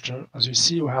capacitor. As you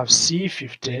see, we have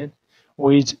C15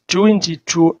 with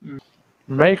 22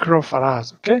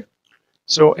 microfarads. Okay,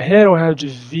 so here we have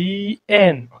the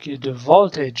VN. Okay, the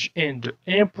voltage in the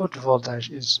input voltage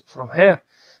is from here,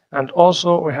 and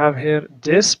also we have here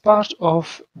this part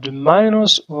of the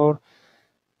minus or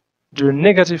the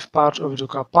negative part of the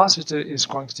capacitor is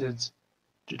connected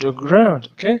to the ground.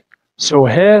 Okay, so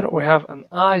here we have an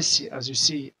IC. As you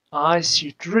see,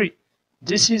 IC3.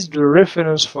 This is the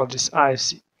reference for this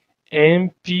IC,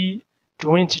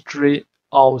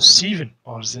 MP2307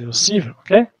 or 07.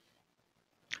 Okay,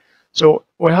 so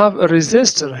we have a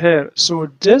resistor here. So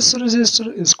this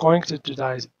resistor is connected to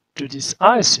this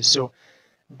IC. So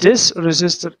this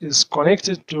resistor is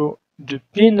connected to the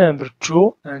pin number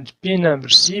 2 and pin number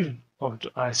 7 of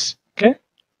the IC. Okay,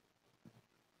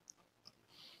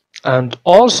 and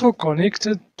also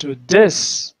connected to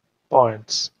this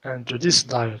point and to this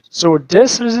diode. So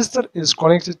this resistor is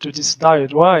connected to this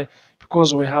diode. Why?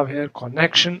 Because we have here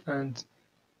connection and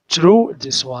through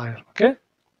this wire. Okay,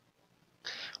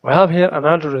 we have here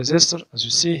another resistor, as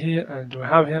you see here, and we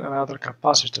have here another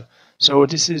capacitor. So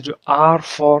this is the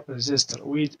R4 resistor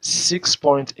with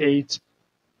 6.8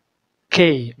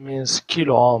 K, means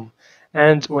kilo ohm.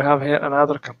 And we have here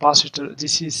another capacitor.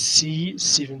 This is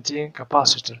C17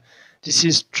 capacitor. This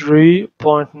is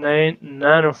 3.9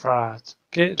 nanofarad.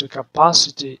 Okay, the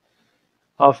capacity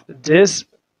of this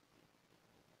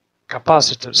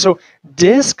capacitor. So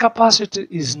this capacitor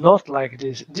is not like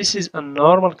this. This is a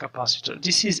normal capacitor.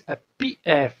 This is a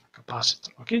PF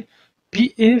capacitor. Okay,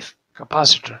 PF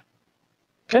capacitor.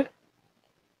 Okay,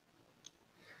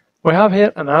 we have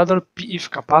here another PF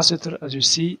capacitor. As you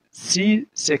see,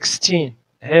 C16.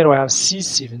 Here we have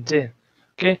C17.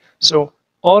 Okay, so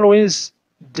always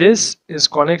this is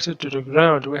connected to the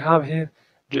ground. We have here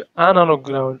the analog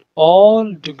ground.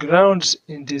 All the grounds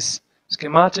in this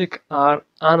schematic are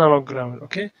analog ground.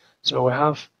 Okay, so we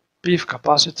have PF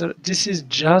capacitor. This is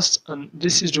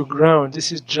the ground.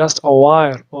 This is just a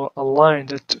wire or a line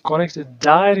that connected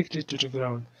directly to the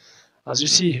ground. As you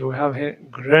see, we have here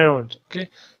ground. Okay,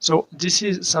 so this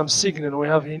is some signal. We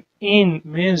have here in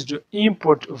means the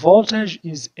input voltage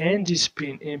is in this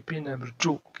pin, in pin number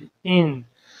 2. Okay, in.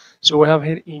 So we have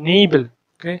here enable.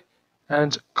 Okay,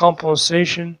 and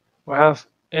compensation. We have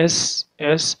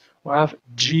SS. We have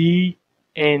G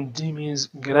and D means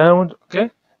ground.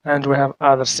 Okay, and we have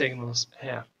other signals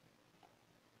here.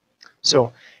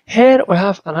 So here we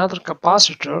have another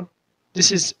capacitor. This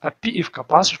is a PF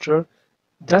capacitor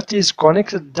that is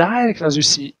connected directly. As you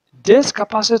see, this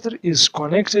capacitor is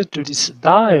connected to this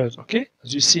diode. Okay,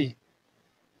 as you see,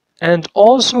 and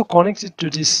also connected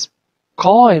to this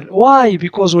coil. Why?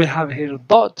 Because we have here a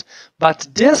dot, but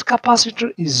this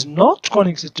capacitor is not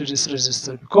connected to this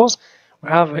resistor because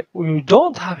we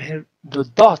don't have here the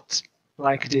dot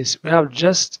like this. We have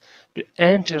just the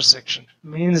intersection,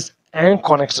 means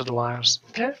unconnected wires.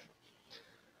 Okay,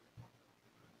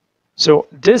 so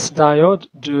this diode,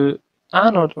 the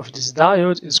anode of this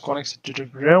diode is connected to the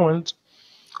ground.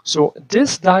 So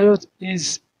this diode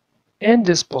is in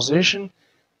this position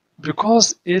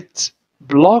because it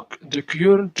blocks the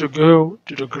current to go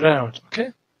to the ground.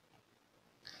 Okay,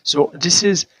 so this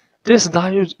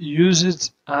diode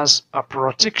used as a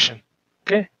protection.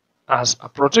 Okay, as a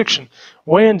protection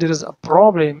when there is a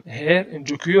problem here in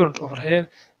the current over here,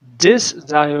 this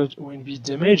diode will be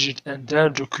damaged and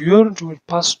then the current will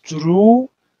pass through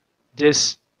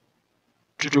this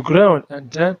to the ground, and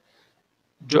then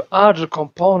the other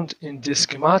component in this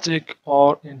schematic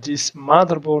or in this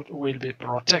motherboard will be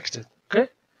protected. Okay,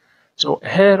 so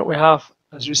here we have,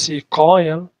 as you see,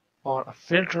 coil or a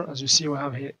filter. As you see, we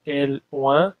have here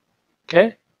L1.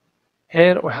 Okay,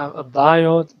 here we have a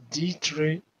diode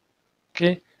D3.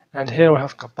 Okay, and here we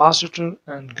have capacitor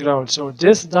and ground. So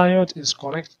this diode is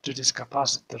connected to this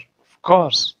capacitor, of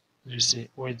course, you see,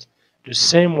 with the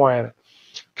same wire.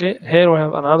 Okay, here we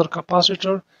have another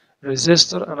capacitor,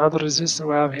 resistor, another resistor.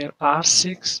 We have here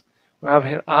R6, we have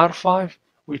here R5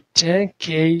 with 10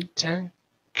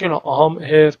 kilo ohm.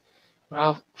 Here we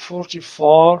have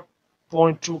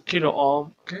 44.2 kilo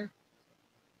ohm. Okay,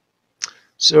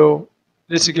 so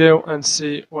let's go and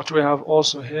see what we have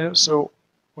also here. So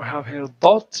we have here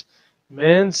dot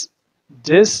means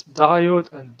this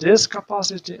diode and this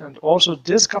capacity and also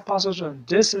this capacitor and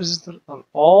this resistor, and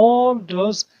all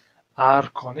those are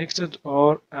connected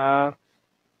or are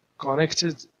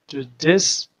connected to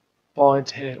this point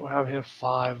here. We have here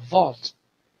 5 volts.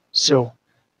 So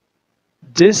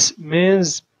this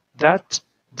means that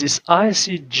this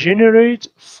IC generate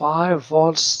 5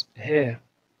 volts here.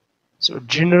 So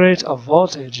generate a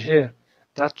voltage here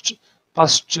that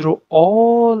pass through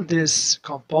all this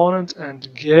component and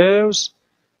goes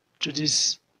to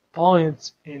this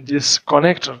point in this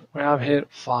connector. We have here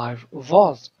 5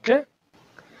 volts. Okay,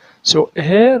 so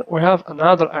here we have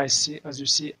another IC. As you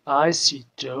see,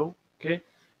 IC2. Okay,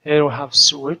 here we have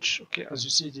switch. Okay, as you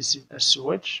see, this is a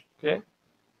switch. Okay,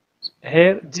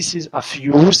 here this is a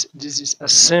fuse. This is a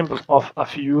symbol of a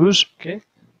fuse. Okay,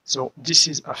 so this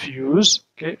is a fuse.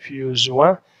 Okay, fuse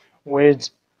 1 with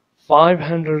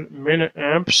 500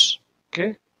 milliamps.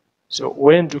 Okay, so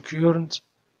when the current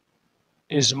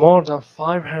is more than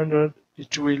 500,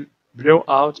 it will blow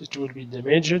out, it will be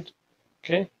damaged.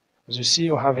 Okay, as you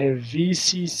see, we have here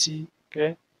VCC.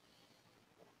 Okay,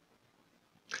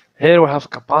 here we have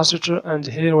capacitor, and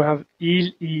here we have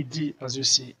LED. As you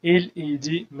see,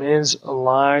 LED means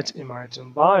light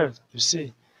emitting diode. You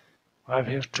see, we have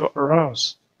here 2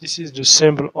 arrows. This is the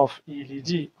symbol of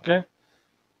LED. Okay,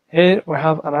 here we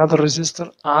have another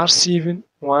resistor R7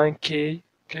 1K.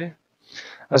 Okay,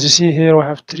 as you see here, we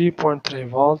have 3.3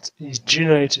 volts is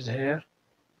generated here.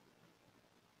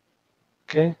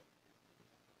 Okay,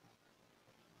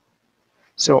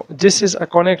 so this is a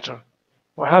connector.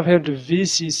 We have here the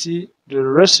VCC, the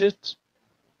reset.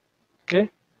 Okay,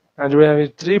 and we have here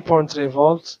 3.3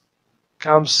 volts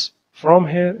comes from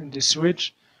here in the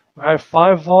switch. We have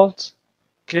 5 volts.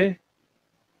 Okay,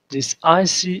 this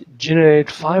IC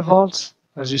generate 5 volts,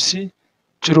 as you see,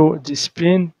 through this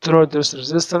pin, through this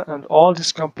resistor and all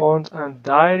these components, and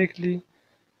directly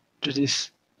to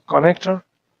this connector.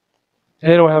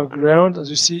 Here we have ground, as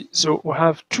you see. So we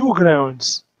have 2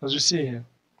 grounds, as you see here.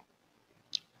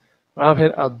 We have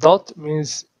here a dot,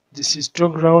 means this is 2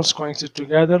 grounds connected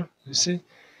together. You see.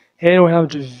 Here we have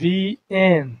the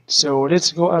VN. So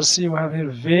let's go and see. We have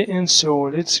here VN. So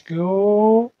let's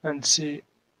go and see.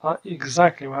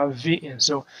 Exactly, we have VN.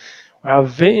 So we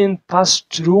have VN pass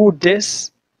through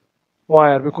this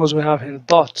wire because we have here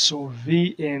dot. So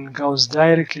VN goes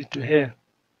directly to here.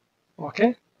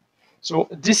 Okay. So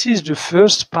this is the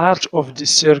first part of the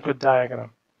circuit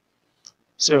diagram.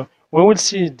 So we will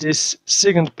see this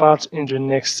second part in the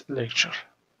next lecture.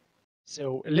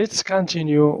 So let's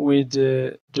continue with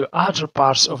the other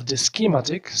parts of the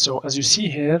schematic. So as you see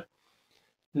here,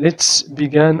 let's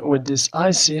begin with this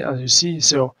IC. As you see,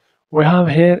 so we have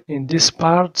here in this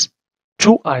part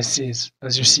 2 ICs.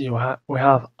 As you see, we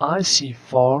have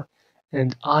IC4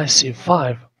 and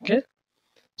IC5. Okay,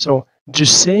 so the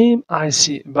same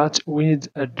IC but with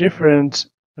a different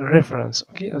reference.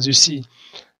 Okay, as you see,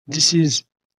 this is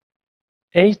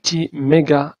 80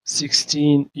 mega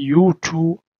 16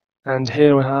 U2, and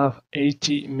here we have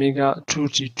 80 mega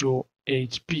 32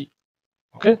 8P.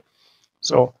 Okay,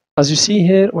 so as you see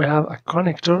here, we have a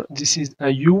connector. This is a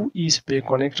USB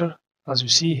connector. As you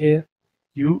see here,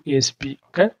 USB.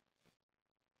 Okay,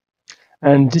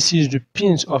 and this is the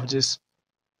pins of this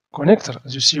connector.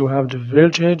 As you see, we have the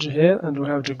voltage here, and we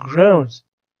have the ground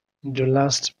in the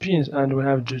last pins, and we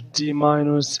have the D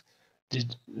minus,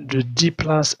 the D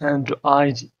plus, and the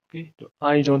ID. Okay, the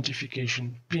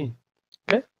identification pin.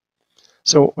 Okay,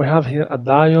 so we have here a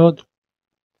diode.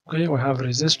 Okay, we have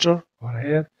resistor over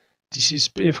here. This is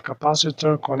PF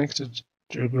capacitor connected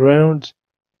to the ground,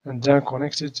 and then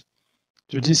connected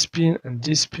to this pin and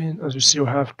this pin. As you see, we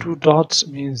have 2 dots,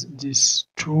 means these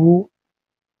 2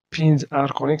 pins are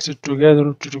connected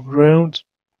together to the ground.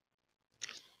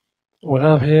 We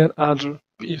have here other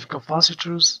PF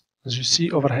capacitors, as you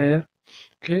see over here.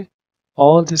 Okay,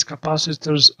 all these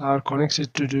capacitors are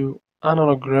connected to the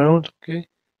analog ground, okay,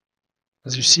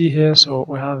 as you see here. So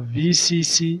we have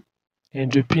VCC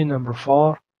into pin number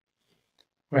 4.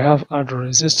 We have other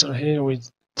resistor here with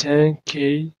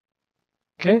 10K,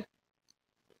 okay.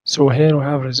 So here we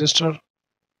have resistor,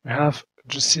 we have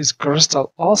this is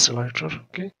crystal oscillator,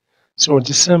 okay. So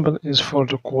this symbol is for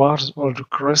the quartz or the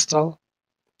crystal.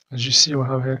 As you see, we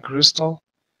have here crystal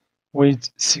with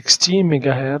 16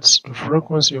 megahertz. The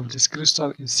frequency of this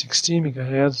crystal is 16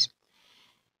 megahertz,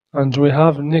 and we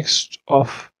have next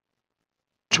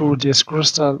to this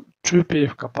crystal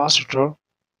 2PF capacitor,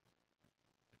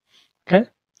 okay.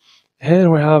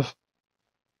 Here we have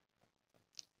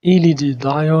LED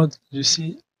diode, you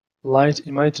see, light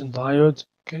emitting diode,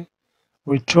 okay,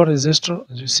 with 2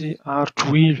 resistors, as you see,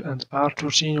 R12 and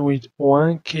R13 with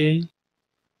 1K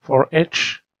for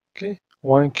each, okay,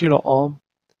 1 kilo ohm.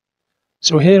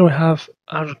 So here we have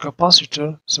our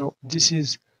capacitor. So this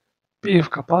is PF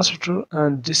capacitor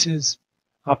and this is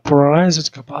a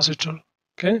polarized capacitor,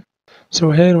 okay. So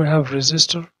here we have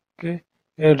resistor, okay.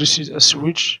 Here this is a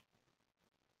switch.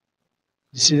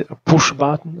 This is a push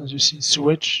button, as you see,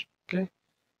 switch, okay.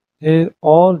 Here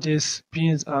all these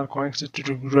pins are connected to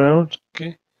the ground,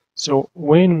 okay. So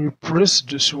when we press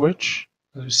the switch,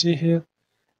 as you see here,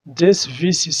 this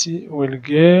VCC will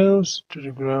go to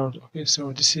the ground, okay.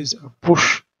 So this is a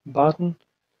push button,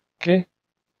 okay.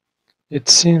 It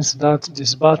seems that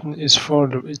this button is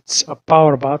it's a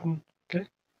power button, okay.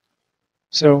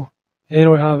 So here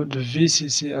we have the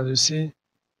VCC, as you see,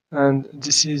 and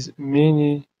this is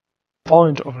mini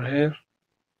point over here.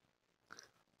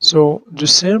 So the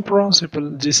same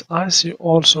principle, this IC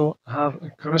also have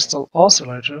a crystal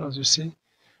oscillator, as you see,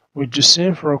 with the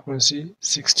same frequency,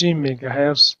 16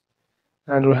 megahertz,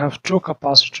 and we have 2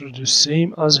 capacitors the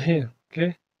same as here,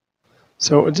 okay.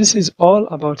 So this is all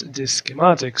about the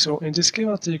schematic. So in the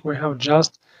schematic we have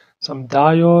just some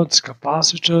diodes,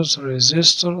 capacitors,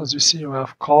 resistors. As you see, we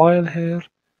have coil here,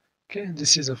 okay.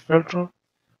 This is a filter.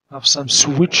 We have some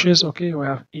switches, okay. We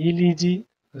have LED,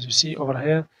 as you see over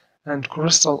here, and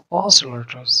crystal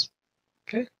oscillators,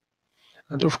 okay.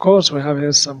 And of course we have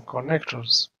here some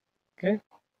connectors, okay.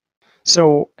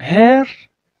 So here,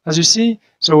 as you see,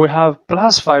 so we have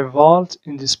plus 5 volt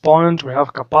in this point. We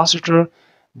have capacitor,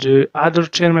 the other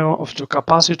terminal of the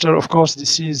capacitor. Of course,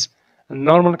 this is a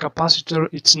normal capacitor,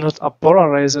 it's not a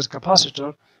polarized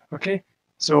capacitor, okay.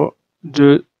 So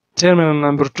the terminal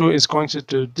number 2 is connected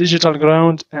to digital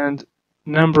ground and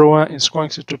number 1 is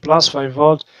connected to plus 5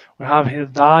 volt. We have here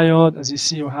diode, as you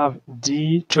see, we have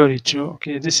D32,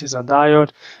 okay. This is a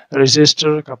diode,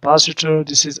 resistor, capacitor.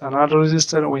 This is another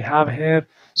resistor we have here.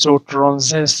 So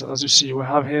transistor, as you see, we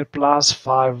have here plus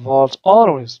 5 volt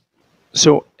always.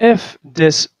 So if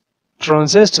this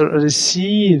transistor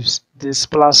receives this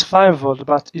plus 5 volt,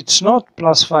 but it's not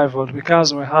plus 5 volt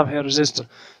because we have here resistor.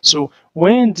 So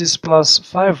when this plus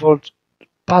 5 volt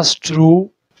pass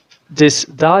through this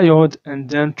diode and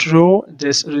then through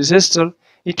this resistor,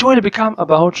 it will become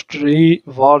about 3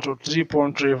 volt or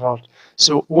 3.3 volt.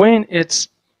 So when it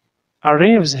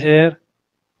arrives here,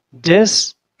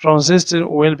 this transistor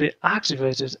will be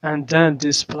activated and then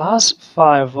this plus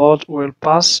 5 volt will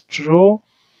pass through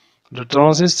the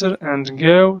transistor and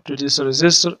go to this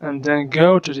resistor and then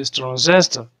go to this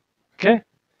transistor, okay.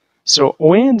 So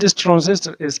when this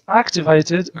transistor is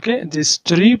activated, okay, this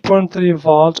 3.3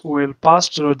 volt will pass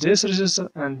through this resistor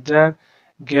and then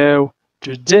go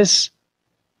to this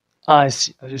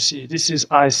IC. As you see, this is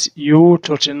IC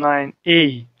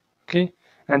U39A, okay,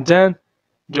 and then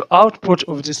the output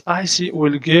of this IC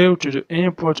will go to the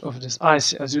input of this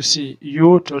IC, as you see,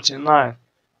 U39,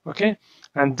 okay,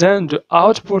 and then the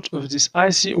output of this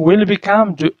IC will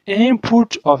become the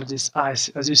input of this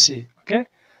IC, as you see, okay.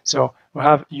 So we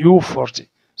have U40.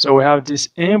 So we have this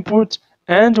input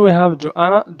and we have the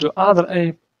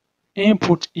other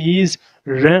input is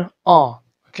REN 1,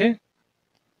 okay.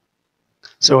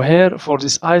 So here for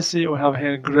this IC we have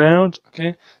here ground,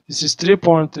 okay. This is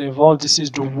 3.3 volt. This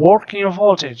is the working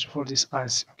voltage for this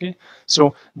IC, okay.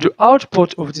 So the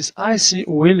output of this IC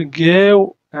will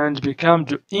go and become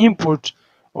the input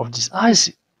of this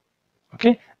IC,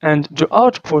 okay, and the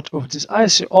output of this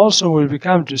IC also will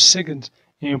become the second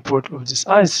input of this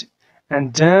IC,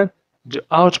 and then the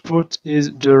output is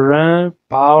the RAM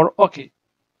power, okay,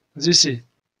 as you see.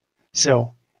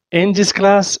 So in this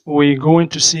class we're going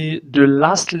to see the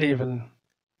last level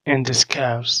in this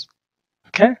course,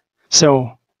 okay.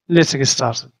 So let's get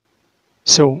started.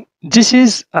 So this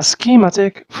is a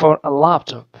schematic for a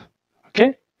laptop,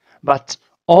 okay, but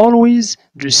always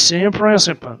the same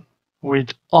principle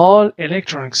with all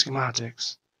electronic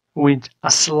schematics. with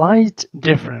a slight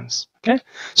difference. Okay,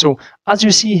 so as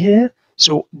you see here,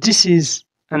 so this is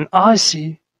an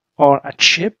IC or a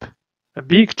chip, a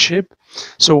big chip.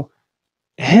 So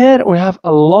here we have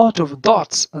a lot of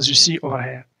dots, as you see over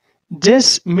here.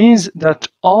 This means that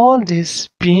all these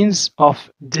pins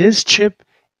of this chip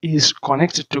is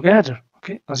connected together.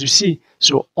 Okay, as you see,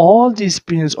 so all these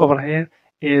pins over here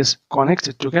is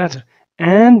connected together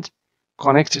and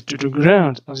connected to the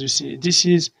ground. As you see, this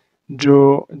is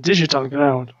the digital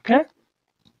ground. Okay,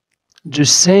 the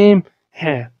same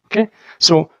here. Okay,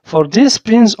 so for these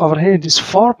pins over here, these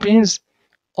 4 pins,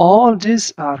 all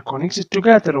these are connected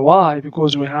together. Why?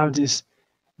 Because we have these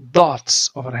dots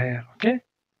over here. Okay,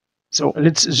 so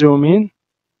let's zoom in.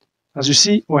 As you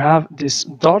see, we have these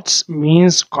dots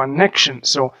means connection.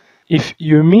 So if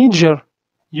you measure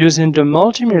using the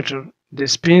multimeter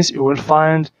these pins, you will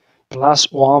find plus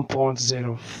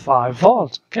 1.05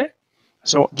 volts. Okay,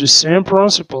 so the same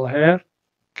principle here.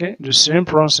 Okay, the same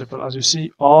principle. As you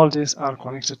see, all these are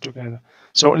connected together.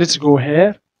 So let's go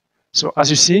here. So as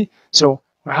you see, so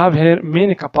we have here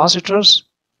many capacitors.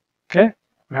 Okay,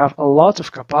 we have a lot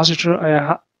of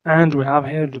capacitor, and we have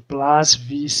here the plus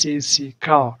VCC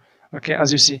car. Okay,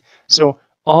 as you see, so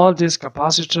all these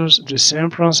capacitors, the same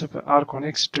principle, are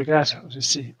connected together, as you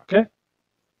see. Okay,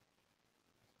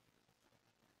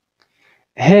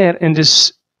 here in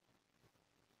this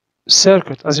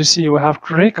circuit, as you see, we have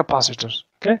 3 capacitors.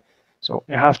 Okay, so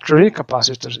we have 3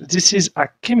 capacitors. This is a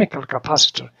chemical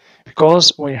capacitor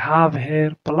because we have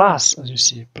here plus, as you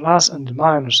see, plus and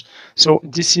minus. So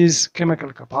this is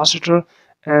chemical capacitor,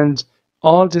 and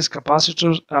all these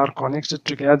capacitors are connected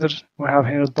together. We have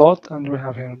here dot and we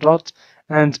have here dot,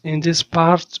 and in this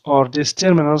part, or these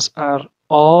terminals, are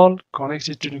all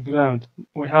connected to the ground.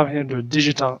 We have here the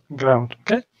digital ground.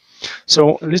 Okay,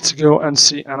 so let's go and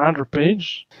see another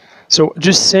page. So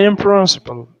just same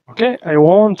principle. Okay, I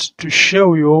want to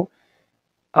show you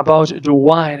about the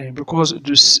wiring, because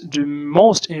the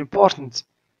most important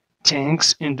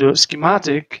things in the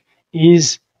schematic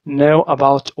is know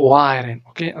about wiring.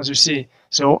 Okay, as you see,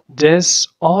 so this,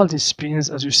 all these pins,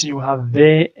 as you see, we have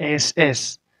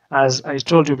VSS. As I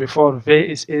told you before,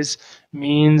 VSS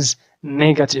means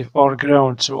negative or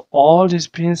ground. So all these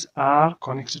pins are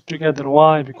connected together.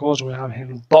 Why? Because we have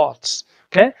here dots.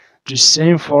 Okay, the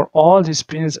same for all these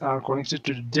pins are connected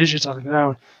to the digital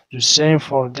ground. The same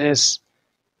for this,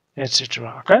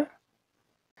 etc. Okay,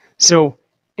 so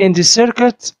in the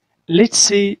circuit, let's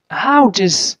see how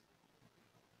this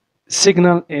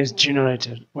signal is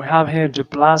generated. We have here the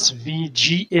plus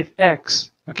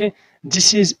VGFX. Okay,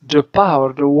 this is the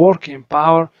power, the working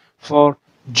power for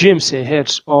GMC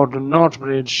heads or the North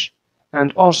Bridge,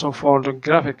 and also for the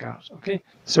graphic card. Okay,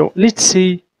 so let's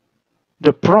see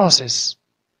the process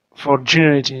for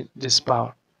generating this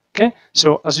power. Okay,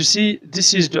 so as you see,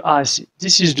 this is the IC.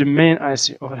 This is the main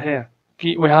IC over here.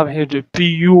 Okay, we have here the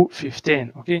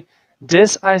PU15. Okay,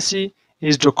 this IC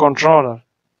is the controller.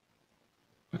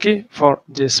 Okay, for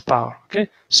this power. Okay,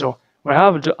 so we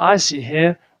have the IC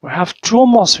here. We have 2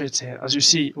 MOSFETs here. As you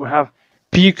see, we have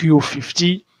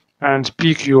PQ50 and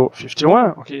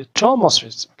PQ51. Okay, 2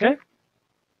 MOSFETs. Okay,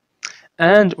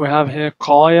 and we have here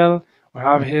coil. We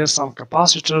have here some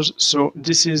capacitors. So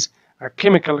this is a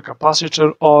chemical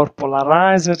capacitor or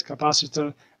polarized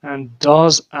capacitor, and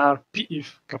those are PF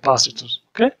capacitors.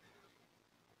 Okay,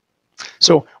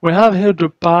 so we have here the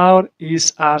power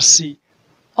is RC.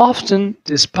 Often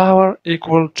this power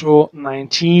equal to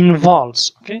 19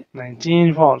 volts. Okay,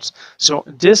 19 volts. So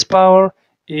this power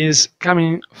is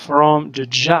coming from the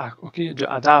jack. Okay,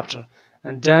 the adapter,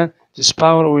 and then this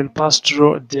power will pass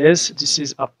through this. This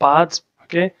is a pad.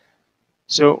 Okay,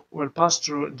 so we'll pass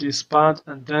through this pad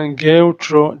and then go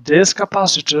through these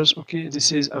capacitors. Okay,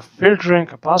 this is a filtering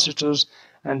capacitors,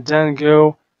 and then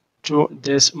go to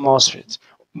this MOSFET.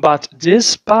 But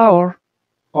this power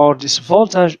or this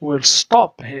voltage will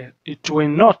stop here. It will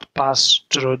not pass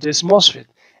through this MOSFET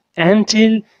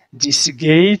until this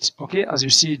gate, okay, as you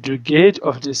see, the gate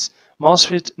of this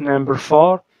MOSFET number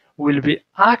 4 will be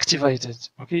activated,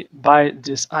 okay, by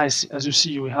this IC. As you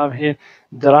see, we have here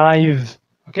drive,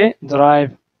 okay,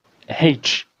 drive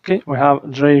H. Okay, we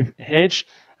have drive H,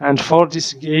 and for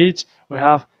this gate we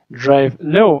have drive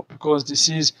low, because this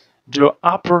is the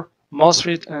upper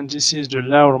MOSFET and this is the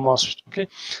lower MOSFET. Okay,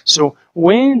 so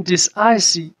when this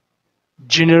IC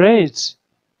generates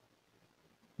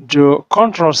the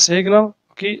control signal,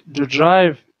 okay, the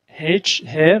drive H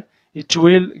here, it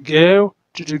will go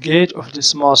to the gate of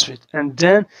this MOSFET, and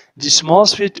then this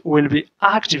MOSFET will be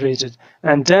activated,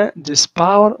 and then this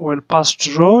power will pass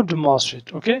through the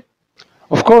MOSFET. Okay,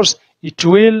 of course it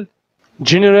will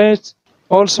generate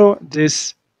also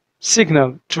this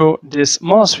signal to this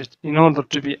MOSFET in order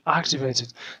to be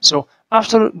activated. So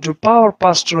after the power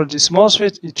pass through this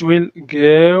MOSFET, it will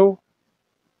go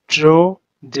through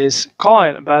this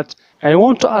coil. But I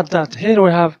want to add that here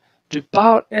we have the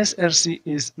power SRC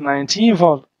is 19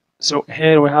 volt. So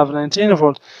here we have 19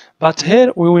 volt, but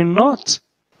here we will not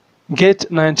get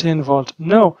 19 volt.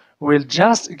 No, we'll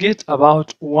just get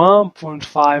about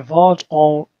 1.5 volt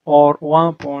or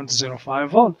 1.05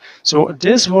 volt. So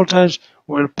this voltage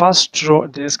will pass through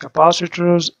these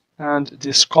capacitors and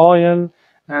this coil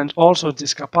and also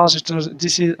these capacitors.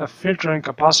 This is a filtering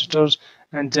capacitors,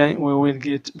 and then we will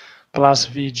get plus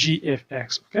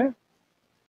VGFX. Okay,